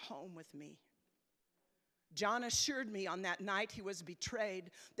been at home with me. John assured me on that night he was betrayed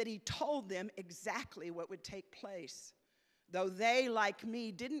that he told them exactly what would take place, though they, like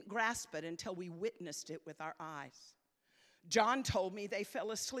me, didn't grasp it until we witnessed it with our eyes. John told me they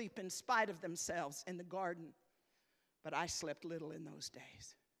fell asleep in spite of themselves in the garden, but I slept little in those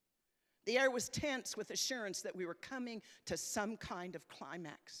days. The air was tense with assurance that we were coming to some kind of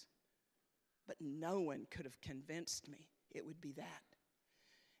climax. But no one could have convinced me it would be that.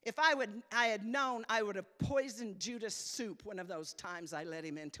 If I had known, I would have poisoned Judas' soup one of those times I let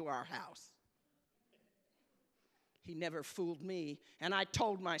him into our house. He never fooled me, and I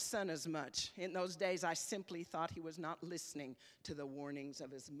told my son as much. In those days, I simply thought he was not listening to the warnings of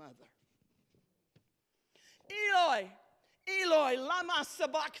his mother. Eloi, Eloi, lama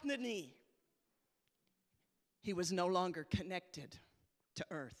sabachthani. He was no longer connected to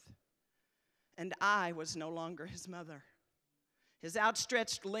earth, and I was no longer his mother. His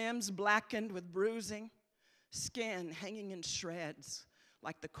outstretched limbs blackened with bruising, skin hanging in shreds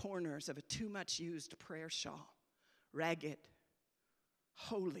like the corners of a too much used prayer shawl, ragged,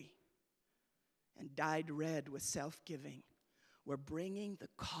 holy, and dyed red with self-giving, were bringing the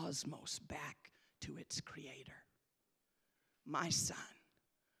cosmos back to its creator. My son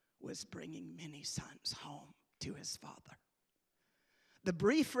was bringing many sons home to his father. The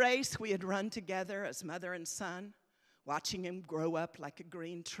brief race we had run together as mother and son, watching him grow up like a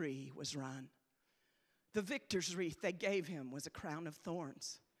green tree, was run. The victor's wreath they gave him was a crown of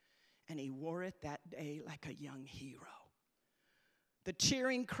thorns, and he wore it that day like a young hero. The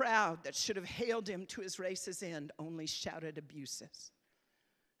cheering crowd that should have hailed him to his race's end only shouted abuses.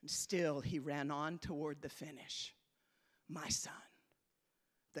 And still he ran on toward the finish. My son,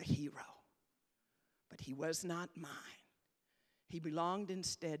 the hero. But he was not mine. He belonged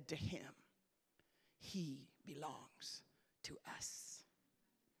instead to him. He belongs to us.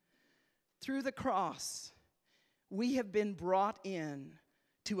 Through the cross, we have been brought in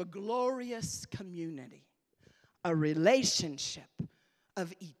to a glorious community, a relationship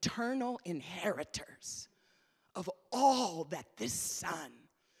of eternal inheritors of all that this Son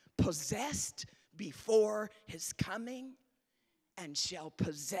possessed before his coming and shall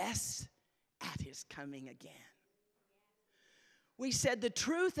possess at his coming again. We said the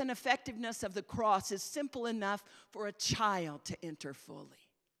truth and effectiveness of the cross is simple enough for a child to enter fully.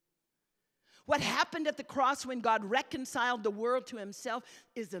 What happened at the cross when God reconciled the world to himself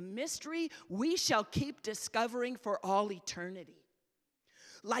is a mystery we shall keep discovering for all eternity.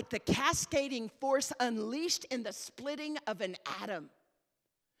 Like the cascading force unleashed in the splitting of an atom.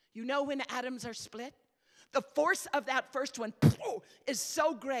 You know when atoms are split? The force of that first one is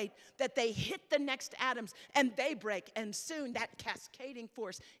so great that they hit the next atoms and they break, and soon that cascading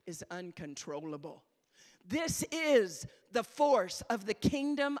force is uncontrollable. This is the force of the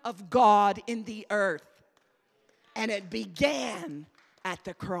kingdom of God in the earth, and it began at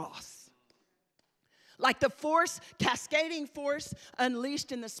the cross. Like the force, cascading force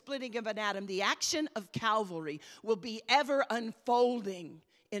unleashed in the splitting of an atom, the action of Calvary will be ever unfolding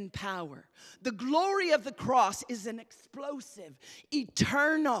in power. The glory of the cross is an explosive,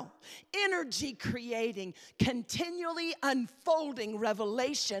 eternal, energy-creating, continually unfolding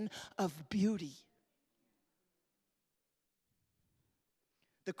revelation of beauty.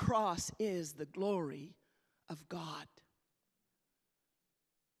 The cross is the glory of God.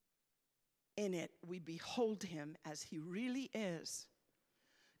 In it, we behold him as he really is.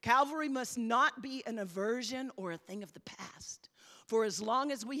 Calvary must not be an aversion or a thing of the past. For as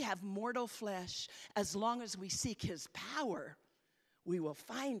long as we have mortal flesh, as long as we seek his power, we will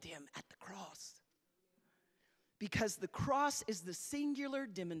find him at the cross. Because the cross is the singular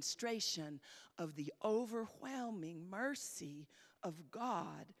demonstration of the overwhelming mercy of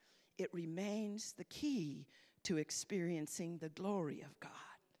God, it remains the key to experiencing the glory of God.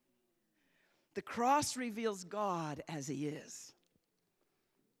 The cross reveals God as he is.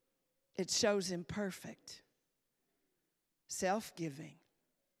 It shows him perfect, self-giving,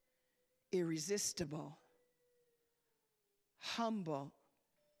 irresistible, humble,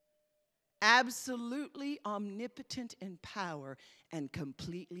 absolutely omnipotent in power, and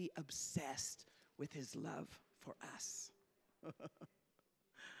completely obsessed with his love for us.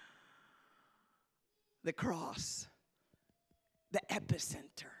 The cross, the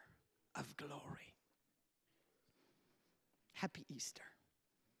epicenter of glory. Happy Easter.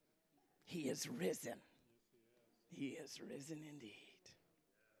 He is risen. He is risen indeed.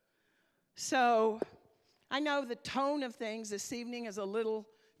 So, I know the tone of things this evening is a little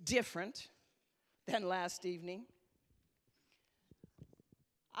different than last evening.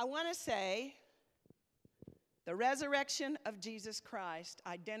 I want to say the resurrection of Jesus Christ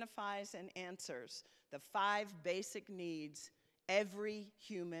identifies and answers the 5 basic needs every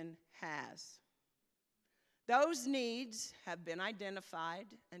human has. Those needs have been identified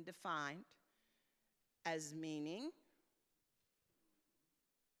and defined as meaning,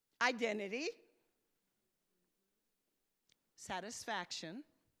 identity, satisfaction,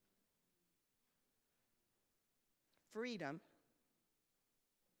 freedom,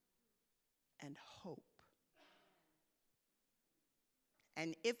 and hope.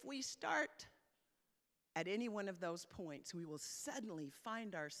 And if we start at any one of those points, we will suddenly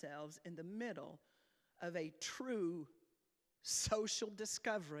find ourselves in the middle of a true social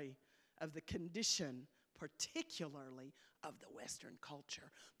discovery of the condition, particularly of the Western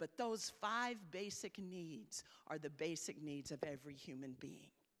culture. But those 5 basic needs are the basic needs of every human being.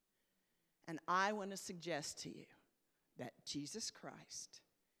 And I want to suggest to you that Jesus Christ,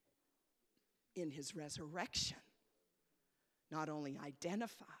 in his resurrection, not only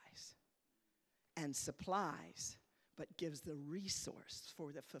identifies and supplies, but gives the resource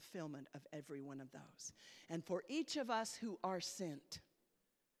for the fulfillment of every one of those. And for each of us who are sent,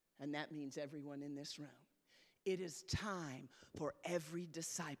 and that means everyone in this room, It is time for every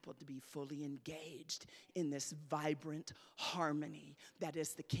disciple to be fully engaged in this vibrant harmony that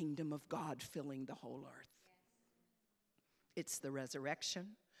is the kingdom of God filling the whole earth. It's the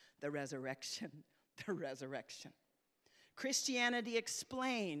resurrection, the resurrection, the resurrection. Christianity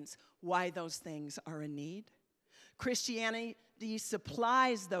explains why those things are a need. Christianity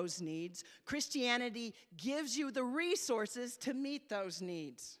supplies those needs. Christianity gives you the resources to meet those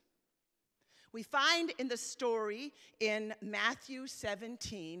needs. We find in the story in Matthew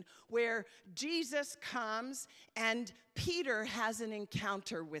 17 where Jesus comes and Peter has an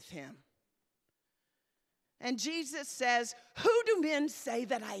encounter with him. And Jesus says, "Who do men say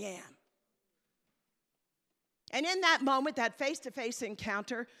that I am?" And in that moment, that face-to-face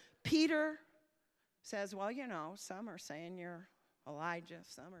encounter, Peter says, "Well, some are saying you're Elijah.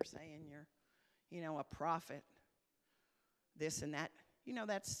 Some are saying you're, a prophet. This and that."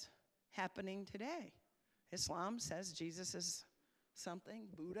 That's happening today. Islam says Jesus is something.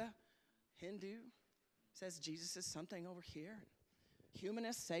 Buddha, Hindu says Jesus is something over here.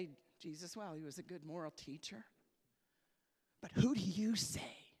 Humanists say Jesus, well, he was a good moral teacher. But who do you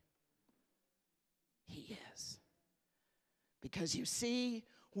say he is? Because you see,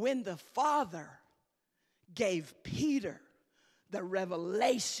 when the Father gave Peter the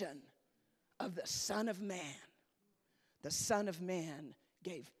revelation of the Son of Man, the Son of Man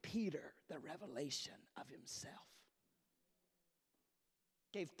gave Peter the revelation of himself.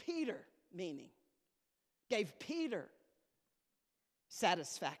 Gave Peter meaning. Gave Peter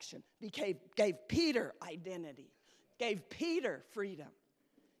satisfaction. Gave Peter identity. Gave Peter freedom.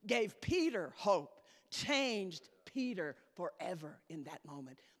 Gave Peter hope. Changed Peter forever in that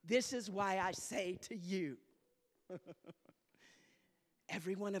moment. This is why I say to you,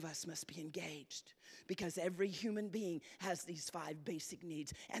 every one of us must be engaged, because every human being has these 5 basic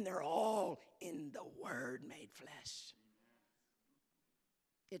needs, and they're all in the Word made flesh.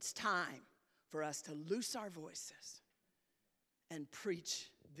 It's time for us to loose our voices and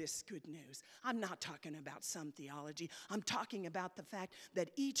preach this good news. I'm not talking about some theology. I'm talking about the fact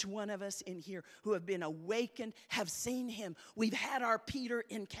that each one of us in here who have been awakened have seen him. We've had our Peter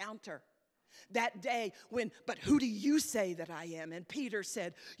encounter. That day when, "But who do you say that I am?" And Peter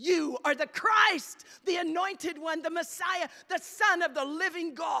said, "You are the Christ, the anointed one, the Messiah, the Son of the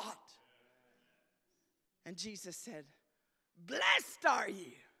living God." And Jesus said, "Blessed are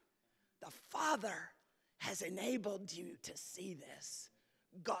you. The Father has enabled you to see this.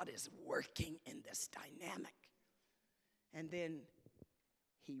 God is working in this dynamic." And then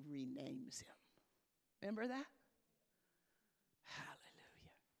he renames him. Remember that?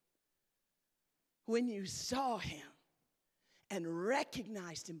 When you saw him and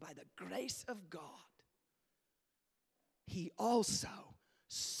recognized him by the grace of God, he also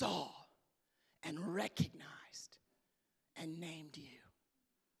saw and recognized and named you.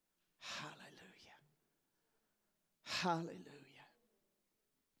 Hallelujah. Hallelujah.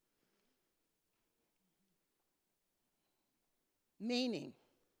 Meaning,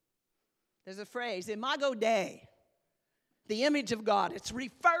 there's a phrase, imago Dei, the image of God. It's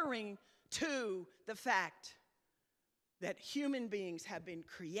referring to the fact that human beings have been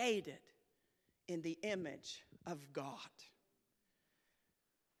created in the image of God.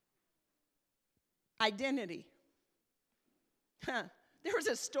 Identity. There was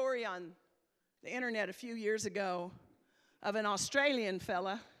a story on the internet a few years ago of an Australian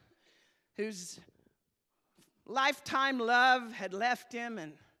fella whose lifetime love had left him,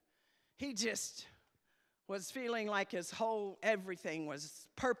 and he just was feeling like his whole everything was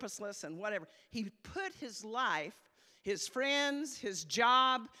purposeless and whatever. He put his life, his friends, his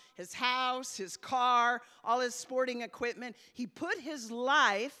job, his house, his car, all his sporting equipment, he put his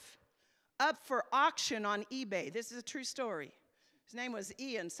life up for auction on eBay. This is a true story. His name was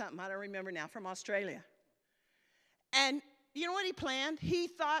Ian something, I don't remember now, from Australia. And you know what he planned? He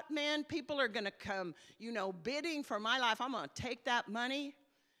thought, man, people are going to come, bidding for my life. I'm going to take that money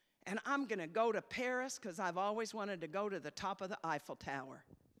and I'm going to go to Paris because I've always wanted to go to the top of the Eiffel Tower.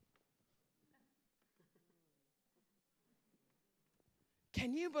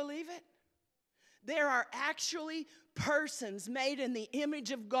 Can you believe it? There are actually persons made in the image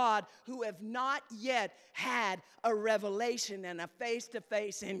of God who have not yet had a revelation and a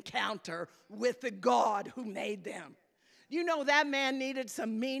face-to-face encounter with the God who made them. That man needed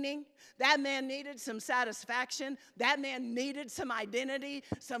some meaning. That man needed some satisfaction. That man needed some identity,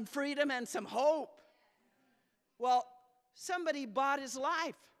 some freedom, and some hope. Well, somebody bought his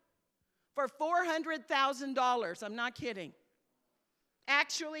life for $400,000. I'm not kidding.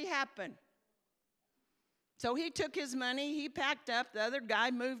 Actually happened. So he took his money, he packed up, the other guy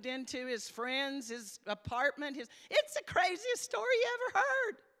moved into his friends, his apartment. It's the craziest story you ever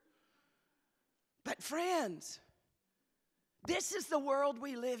heard. But friends, this is the world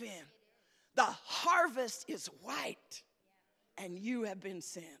we live in. The harvest is white, and you have been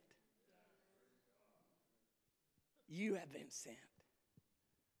sent. You have been sent.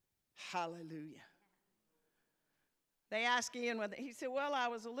 Hallelujah. They asked Ian whether, he said, well, I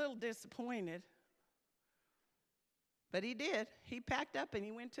was a little disappointed. But he did. He packed up and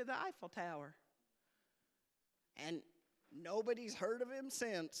he went to the Eiffel Tower. And nobody's heard of him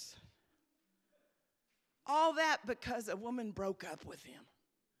since. All that because a woman broke up with him.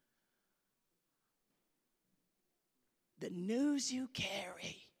 The news you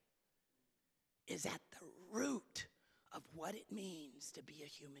carry is at the root of what it means to be a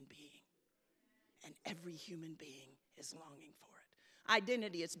human being. And every human being is longing for it.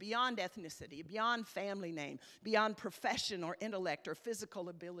 Identity is beyond ethnicity, beyond family name, beyond profession or intellect or physical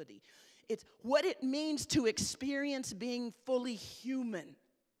ability. It's what it means to experience being fully human.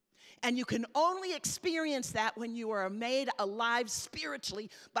 And you can only experience that when you are made alive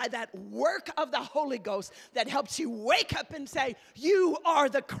spiritually by that work of the Holy Ghost that helps you wake up and say, you are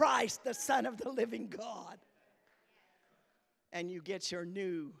the Christ, the Son of the living God. And you get your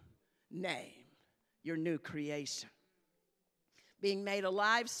new name, your new creation. Being made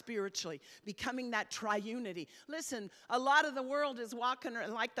alive spiritually, becoming that triunity. Listen, a lot of the world is walking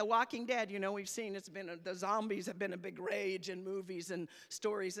like The Walking Dead. You know, we've seen the zombies have been a big rage in movies and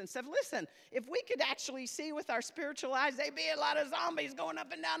stories and stuff. Listen, if we could actually see with our spiritual eyes, there'd be a lot of zombies going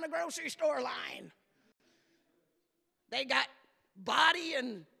up and down the grocery store line. They got body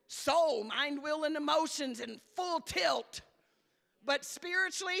and soul, mind, will, and emotions in full tilt. But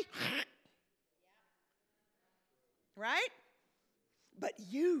spiritually, right? But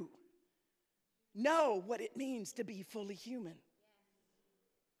you know what it means to be fully human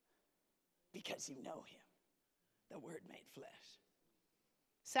because you know him, the Word made flesh.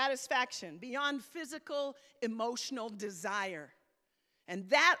 Satisfaction beyond physical, emotional desire. And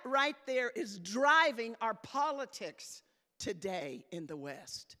that right there is driving our politics today in the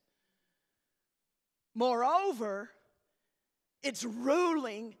West. Moreover, it's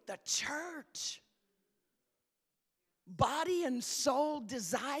ruling the church. Body and soul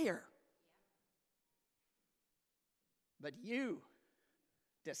desire. But you,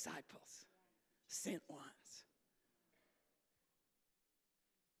 disciples, sent ones.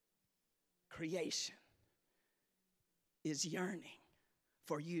 Creation is yearning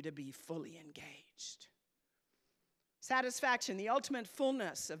for you to be fully engaged. Satisfaction, the ultimate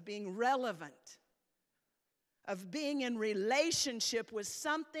fullness of being relevant, of being in relationship with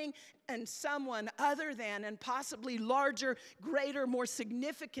something and someone other than, and possibly larger, greater, more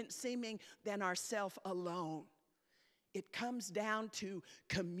significant seeming than ourself alone. It comes down to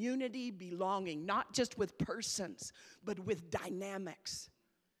community belonging, not just with persons, but with dynamics.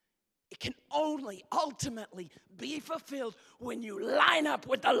 It can only ultimately be fulfilled when you line up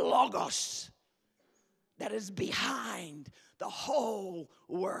with the Logos that is behind the whole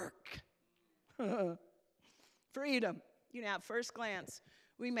work. Freedom. You know, at first glance,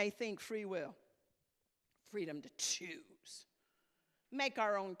 we may think free will. Freedom to choose. Make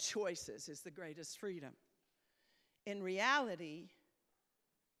our own choices is the greatest freedom. In reality,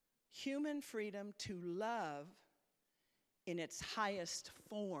 human freedom to love in its highest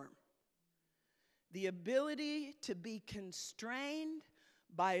form. The ability to be constrained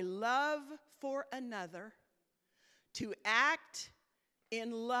by love for another, to act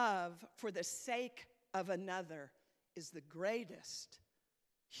in love for the sake of another is the greatest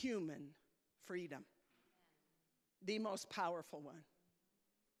human freedom. The most powerful one.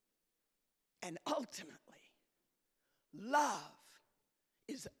 And ultimately, love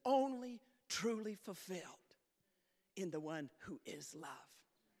is only truly fulfilled in the one who is love.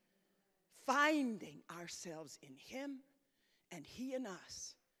 Finding ourselves in him and he in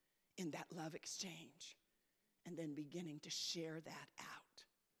us in that love exchange, and then beginning to share that out.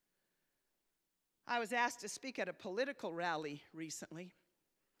 I was asked to speak at a political rally recently.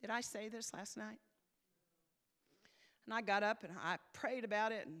 Did I say this last night? And I got up and I prayed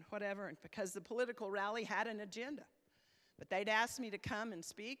about it and whatever, and because the political rally had an agenda. But they'd asked me to come and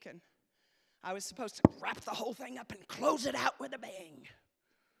speak, and I was supposed to wrap the whole thing up and close it out with a bang.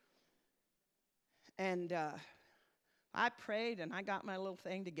 And I prayed, and I got my little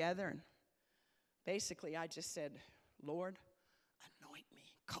thing together, and basically I just said, Lord, anoint me.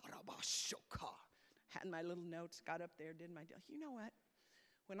 Had my little notes, got up there, did my deal. You know what?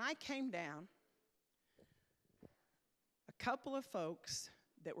 When I came down, a couple of folks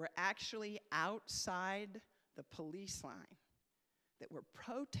that were actually outside the police line that were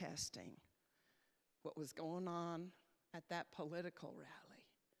protesting what was going on at that political rally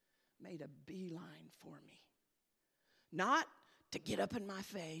made a beeline for me. Not to get up in my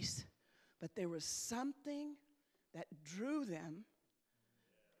face, but there was something that drew them.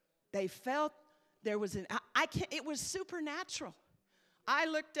 They felt there was it was supernatural. I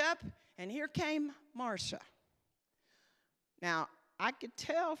looked up, and here came Marcia. Now, I could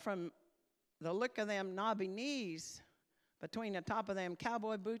tell from the look of them knobby knees between the top of them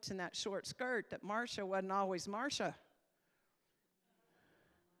cowboy boots and that short skirt that Marcia wasn't always Marcia.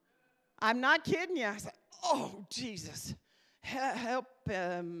 I'm not kidding you. I said, oh, Jesus, help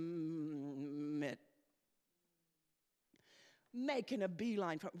it. Making a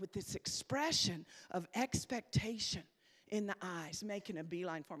beeline with this expression of expectation in the eyes, making a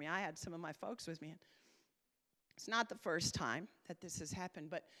beeline for me. I had some of my folks with me. And it's not the first time that this has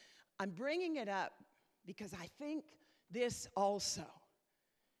happened, but I'm bringing it up because I think this also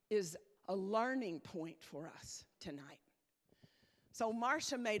is a learning point for us tonight. So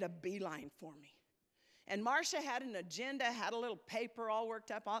Marcia made a beeline for me. And Marcia had an agenda, had a little paper all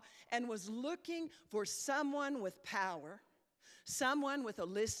worked up, and was looking for someone with power, someone with a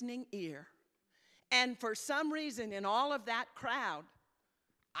listening ear. And for some reason, in all of that crowd,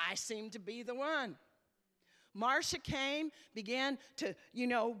 I seemed to be the one. Marcia came, began to,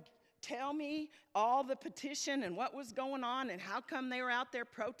 tell me all the petition and what was going on and how come they were out there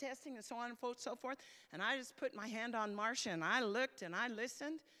protesting and so on and so forth. And I just put my hand on Marcia, and I looked and I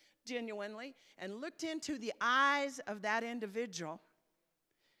listened genuinely and looked into the eyes of that individual.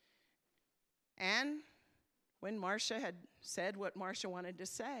 And when Marcia had said what Marcia wanted to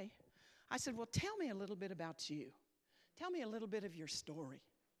say, I said, well, tell me a little bit about you. Tell me a little bit of your story.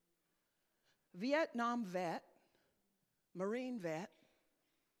 Vietnam vet, Marine vet,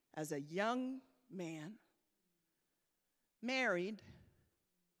 as a young man, married,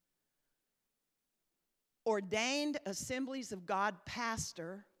 ordained Assemblies of God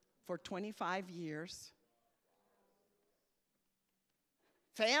pastor for 25 years,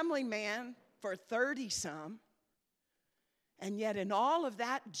 family man for 30-some, and yet in all of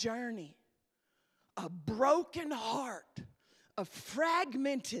that journey, a broken heart, a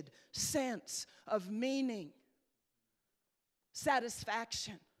fragmented sense of meaning,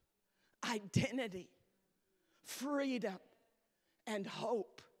 satisfaction, identity, freedom, and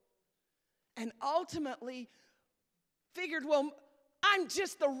hope. And ultimately figured, well, I'm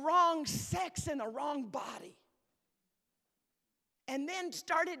just the wrong sex in a wrong body. And then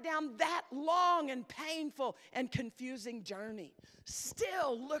started down that long and painful and confusing journey,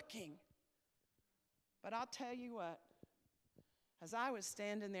 still looking. But I'll tell you what, as I was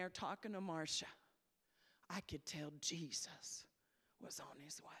standing there talking to Marcia, I could tell Jesus was on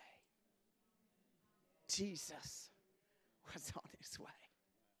his way. Jesus was on his way.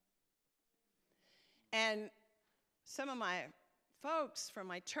 And some of my folks from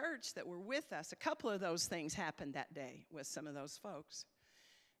my church that were with us, a couple of those things happened that day with some of those folks.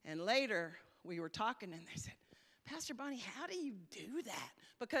 And later, we were talking, and they said, Pastor Bonnie, how do you do that?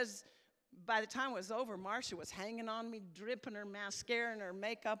 Because by the time it was over, Marcia was hanging on me, dripping her mascara and her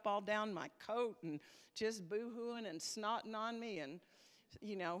makeup all down my coat and just boo-hooing and snotting on me. And,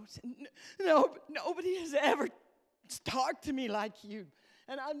 nobody has ever talked to me like you.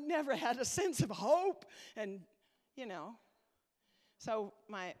 And I've never had a sense of hope. And, so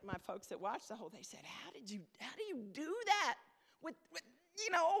my folks that watched the whole, they said, how do you do that?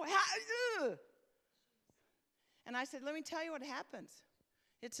 And I said, let me tell you what happens.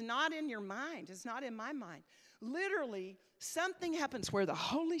 It's not in your mind. It's not in my mind. Literally, something happens where the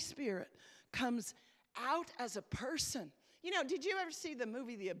Holy Spirit comes out as a person. Did you ever see the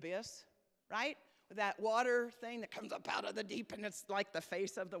movie The Abyss, right? With that water thing that comes up out of the deep, and it's like the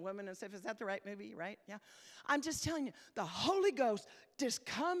face of the woman and stuff. Is that the right movie, right? Yeah. I'm just telling you, the Holy Ghost just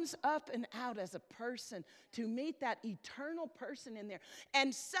comes up and out as a person to meet that eternal person in there.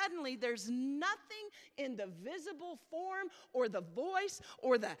 And suddenly there's nothing in the visible form or the voice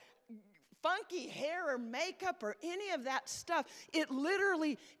or the funky hair or makeup or any of that stuff. It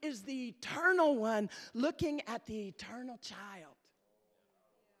literally is the eternal one looking at the eternal child.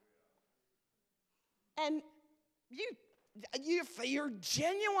 And you're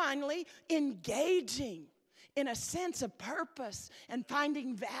genuinely engaging in a sense of purpose and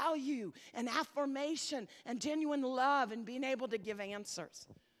finding value and affirmation and genuine love and being able to give answers.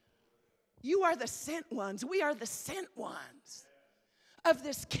 You are the sent ones. We are the sent ones of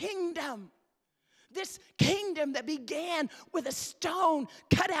this kingdom. This kingdom that began with a stone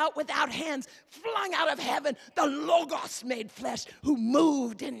cut out without hands, flung out of heaven, the Logos made flesh, who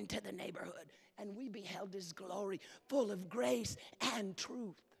moved into the neighborhood and we beheld his glory, full of grace and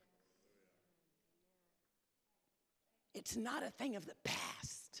truth. It's not a thing of the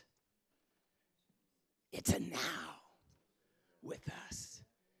past. It's a now with us.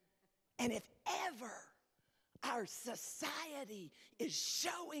 And if ever our society is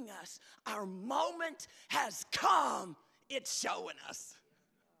showing us our moment has come, it's showing us.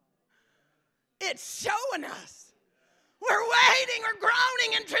 It's showing us. We're waiting or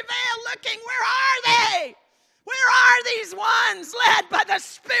groaning in travail, looking, where are they? Where are these ones led by the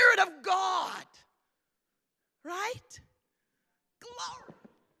Spirit of God? Right? Glory.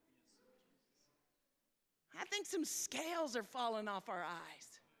 I think some scales are falling off our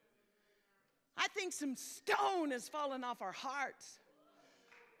eyes. I think some stone is falling off our hearts.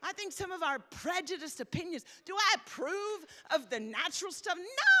 I think some of our prejudiced opinions. Do I approve of the natural stuff?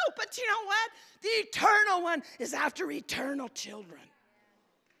 No, but you know what? The eternal one is after eternal children.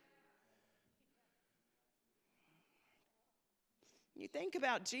 You think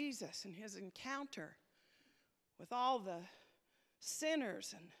about Jesus and his encounter with all the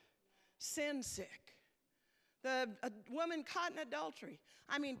sinners and sin sick. A woman caught in adultery.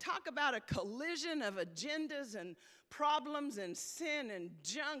 I mean, talk about a collision of agendas and problems and sin and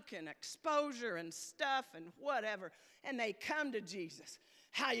junk and exposure and stuff and whatever. And they come to Jesus.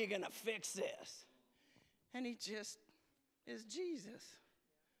 How are you going to fix this? And he just is Jesus.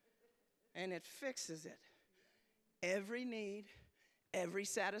 And it fixes it. Every need, every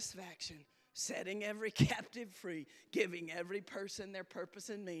satisfaction, setting every captive free, giving every person their purpose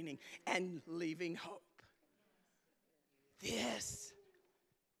and meaning, and leaving hope. This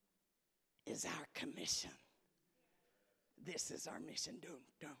is our commission. This is our mission.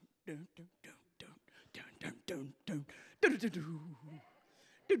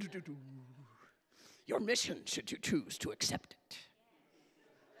 Your mission, should you choose to accept it.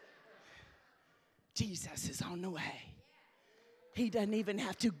 Jesus is on the way. He doesn't even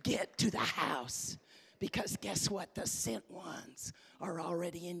have to get to the house, because guess what? The sent ones are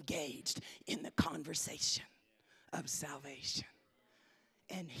already engaged in the conversation of salvation.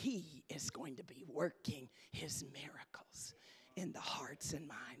 And he is going to be working his miracles in the hearts and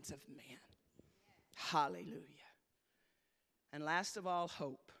minds of men. Hallelujah. And last of all,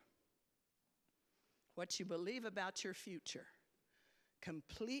 hope. What you believe about your future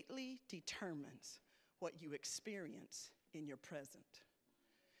completely determines what you experience in your present.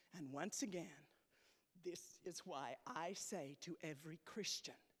 And once again, this is why I say to every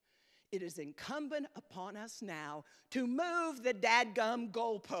Christian, it is incumbent upon us now to move the dadgum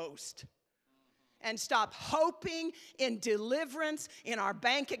goalpost and stop hoping in deliverance in our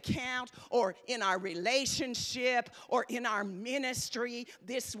bank account or in our relationship or in our ministry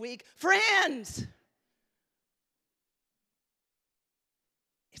this week. Friends,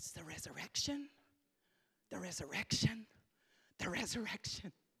 it's the resurrection, the resurrection, the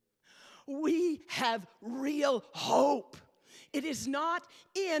resurrection. We have real hope. It is not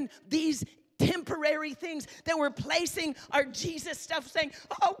in these temporary things that we're placing our Jesus stuff, saying,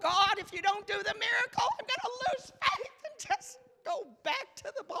 oh God, if you don't do the miracle, I'm going to lose faith and just go back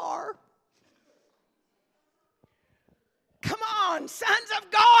to the bar. Come on, sons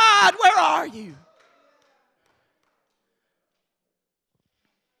of God, where are you?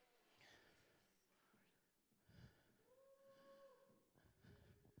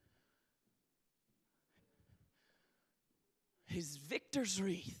 His victor's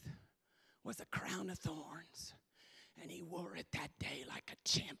wreath was a crown of thorns, and he wore it that day like a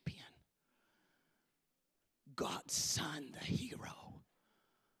champion. God's son, the hero.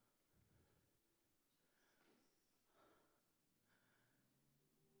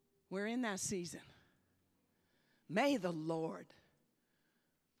 We're in that season. May the Lord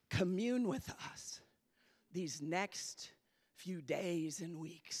commune with us these next few days and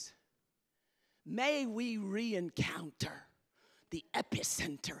weeks. May we re-encounter the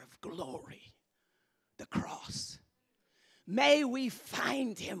epicenter of glory, the cross. May we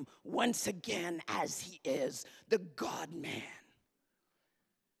find him once again as he is, the God-man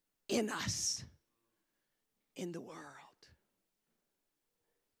in us, in the world.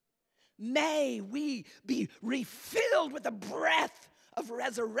 May we be refilled with the breath of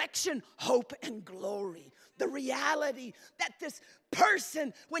resurrection, hope, and glory. The reality that this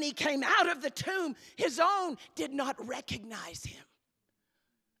person, when he came out of the tomb, his own did not recognize him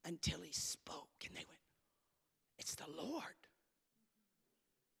until he spoke. And they went, it's the Lord.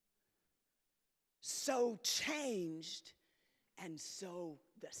 So changed and so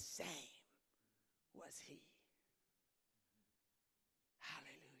the same was he.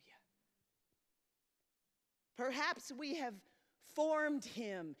 Hallelujah. Perhaps we have formed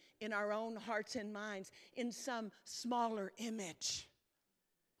him in our own hearts and minds in some smaller image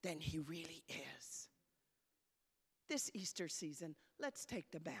than he really is. This Easter season, let's take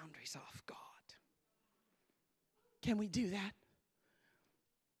the boundaries off God. Can we do that?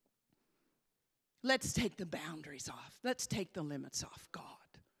 Let's take the boundaries off. Let's take the limits off God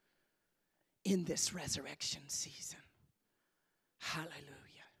in this resurrection season. Hallelujah.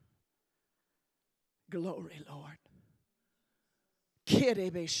 Glory, Lord.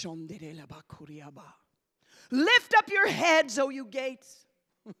 Lift up your heads, O you gates.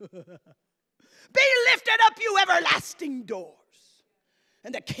 Be lifted up, you everlasting doors,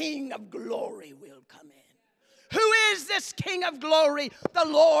 and the King of glory will come in. Who is this King of glory? The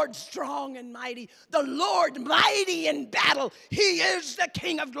Lord strong and mighty. The Lord mighty in battle. He is the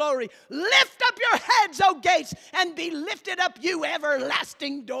King of glory. Lift up your heads, O gates, and be lifted up, you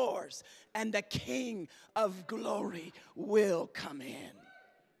everlasting doors, and the King of glory will come in.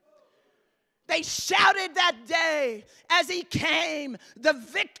 They shouted that day as he came, the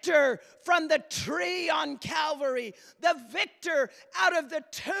victor from the tree on Calvary, the victor out of the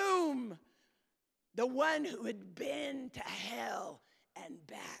tomb, the one who had been to hell and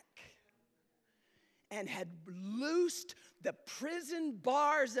back and had loosed the prison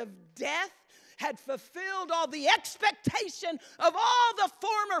bars of death, had fulfilled all the expectation of all the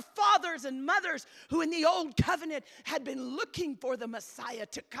former fathers and mothers who in the old covenant had been looking for the Messiah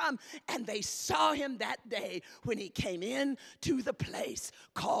to come. And they saw him that day when he came in to the place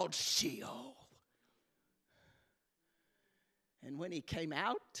called Sheol. And when he came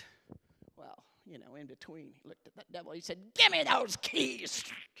out, well, you know, in between, he looked at that devil. He said, "Give me those keys.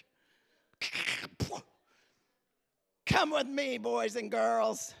 Come with me, boys and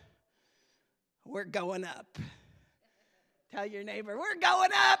girls. We're going up." Tell your neighbor, we're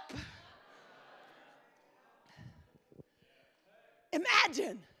going up.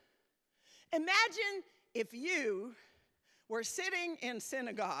 Imagine if you were sitting in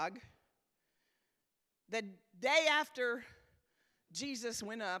synagogue the day after Jesus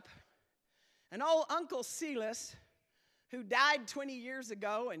went up, and old Uncle Silas, who died 20 years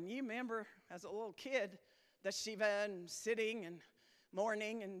ago, and you remember as a little kid the Shiva and sitting and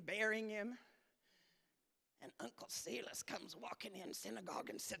mourning and burying him. And Uncle Silas comes walking in synagogue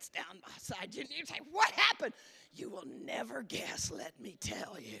and sits down beside you, and you say, "What happened?" You will never guess, let me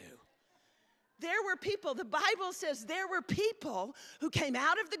tell you. There were people, the Bible says there were people who came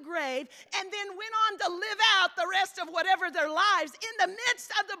out of the grave and then went on to live out the rest of whatever their lives in the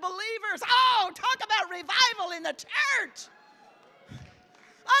midst of the believers. Oh, talk about revival in the church.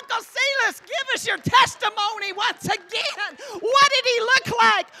 Uncle Silas, give us your testimony once again. What did he look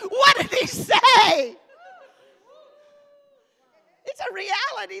like? What did he say? It's a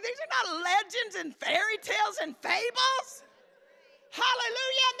reality. These are not legends and fairy tales and fables.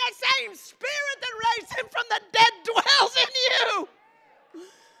 Hallelujah. And the same Spirit that raised him from the dead dwells in you.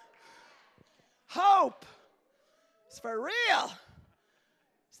 Hope. It's for real.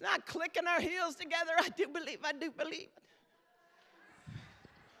 It's not clicking our heels together. I do believe. I do believe.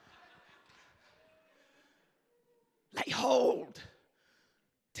 Lay hold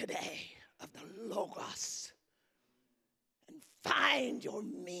today of the Logos and find your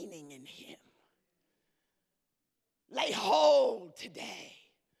meaning in him. Lay hold today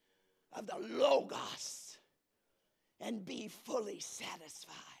of the Logos and be fully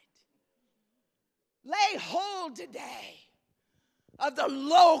satisfied. Lay hold today of the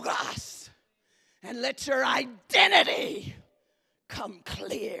Logos and let your identity come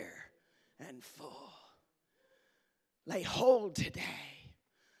clear and full. Lay hold today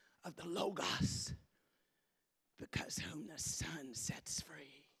of the Logos, because whom the Son sets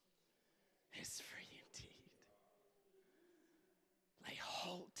free is free indeed. Lay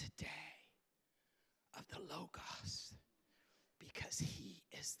hold today of the Logos, because he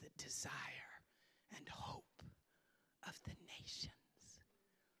is the desire and hope of the nations.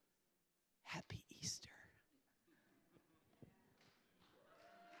 Happy Easter.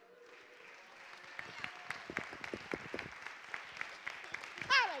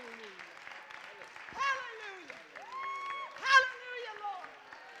 Hallelujah. Hallelujah. Hallelujah, Lord.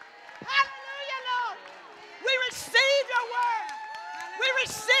 Hallelujah, Lord. We receive your word. We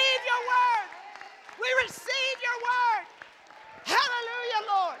receive your word. We receive your word. Hallelujah,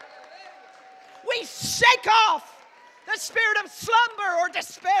 Lord. We shake off the spirit of slumber or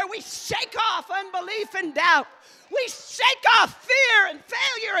despair. We shake off unbelief and doubt. We shake off fear and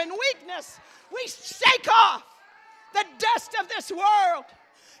failure and weakness. We shake off the dust of this world.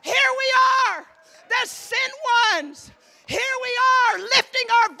 Here we are, the sent ones. Here we are, lifting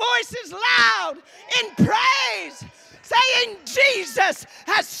our voices loud in praise, saying, King Jesus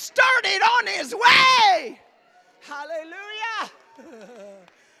has started on his way. Hallelujah.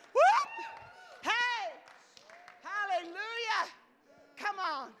 Whoop. Hey. Hallelujah. Come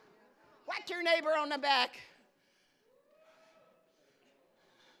on. Whack your neighbor on the back.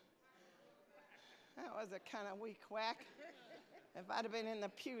 That was a kind of weak whack. If I'd have been in the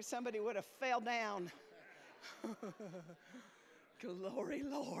pew, somebody would have fell down. Glory,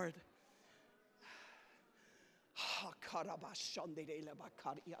 Lord.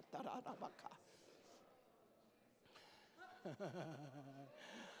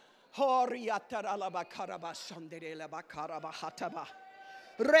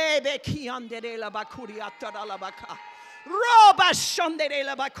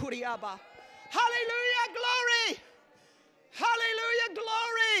 Hallelujah, glory. Hallelujah,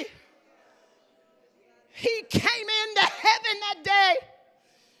 glory. He came into heaven that day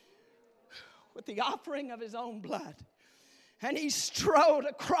with the offering of his own blood. And he strode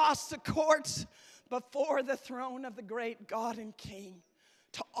across the courts before the throne of the great God and King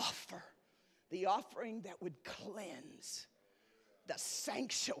to offer the offering that would cleanse the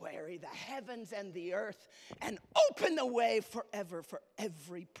sanctuary, the heavens and the earth, and open the way forever for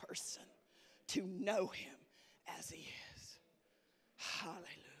every person to know him as he is. Hallelujah.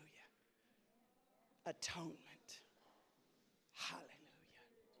 Atonement. Hallelujah.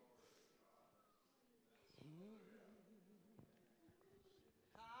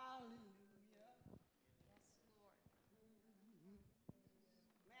 Hallelujah.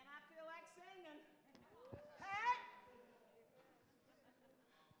 Man, I feel like singing. Hey!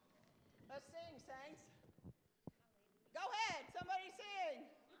 Let's sing, saints. Go ahead, somebody sing.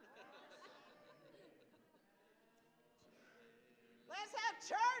 Let's have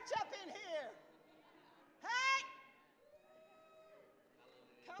church up in here. Hey!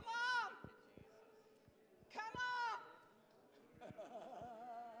 Come on. Come on.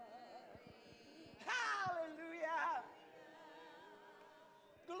 Hallelujah.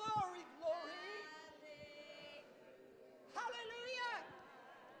 Glory, glory. Hallelujah.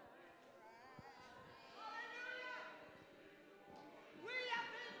 Hallelujah. We have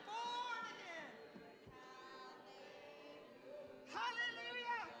been born again.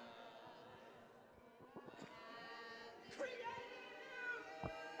 Hallelujah. Created anew.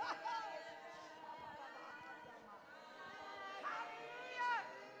 Hallelujah.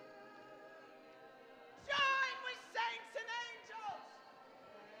 Join with saints and angels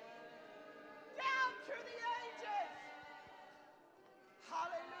down through the ages.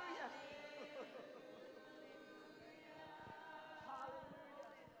 Hallelujah.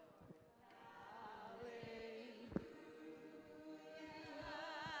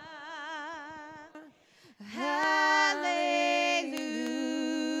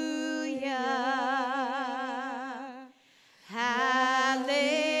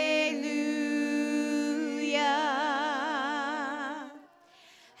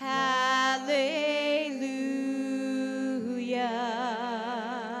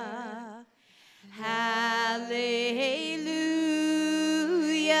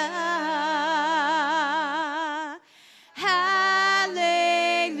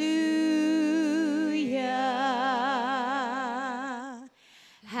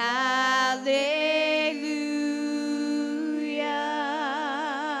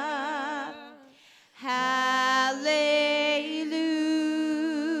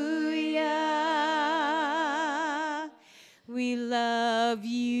 We love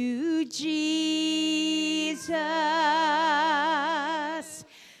you, Jesus.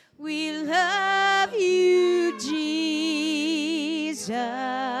 We love you, Jesus.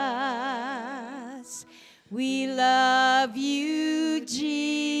 We love you, Jesus.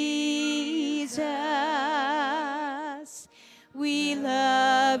 We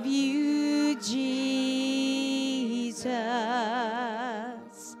love you, Jesus.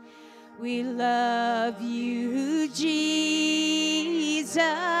 We love you, Jesus.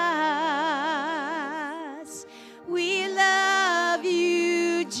 We love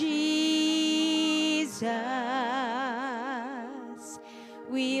you, Jesus.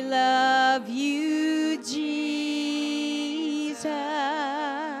 We love you, Jesus.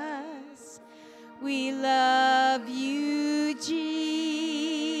 We love you, Jesus.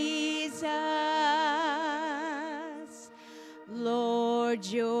 Lord,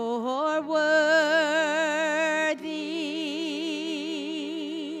 you're worthy.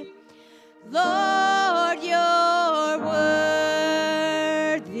 Lord, you're worthy.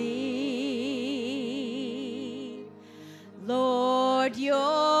 Lord,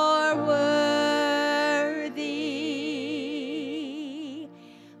 you're worthy.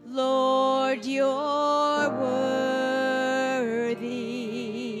 Lord, you're worthy.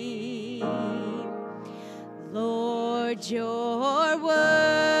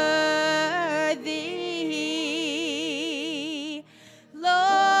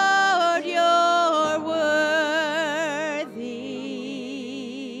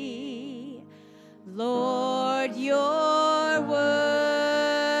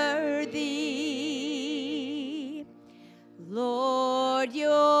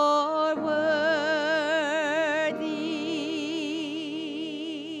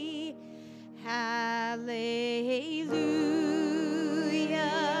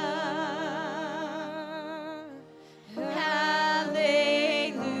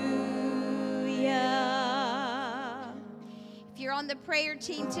 the prayer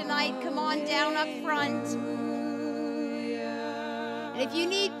team tonight, come on down up front. And if you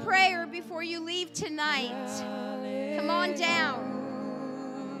need prayer before you leave tonight, come on down.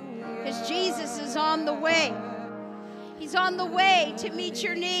 Because Jesus is on the way. He's on the way to meet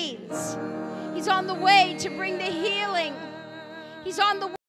your needs. He's on the way to bring the healing. He's on the way.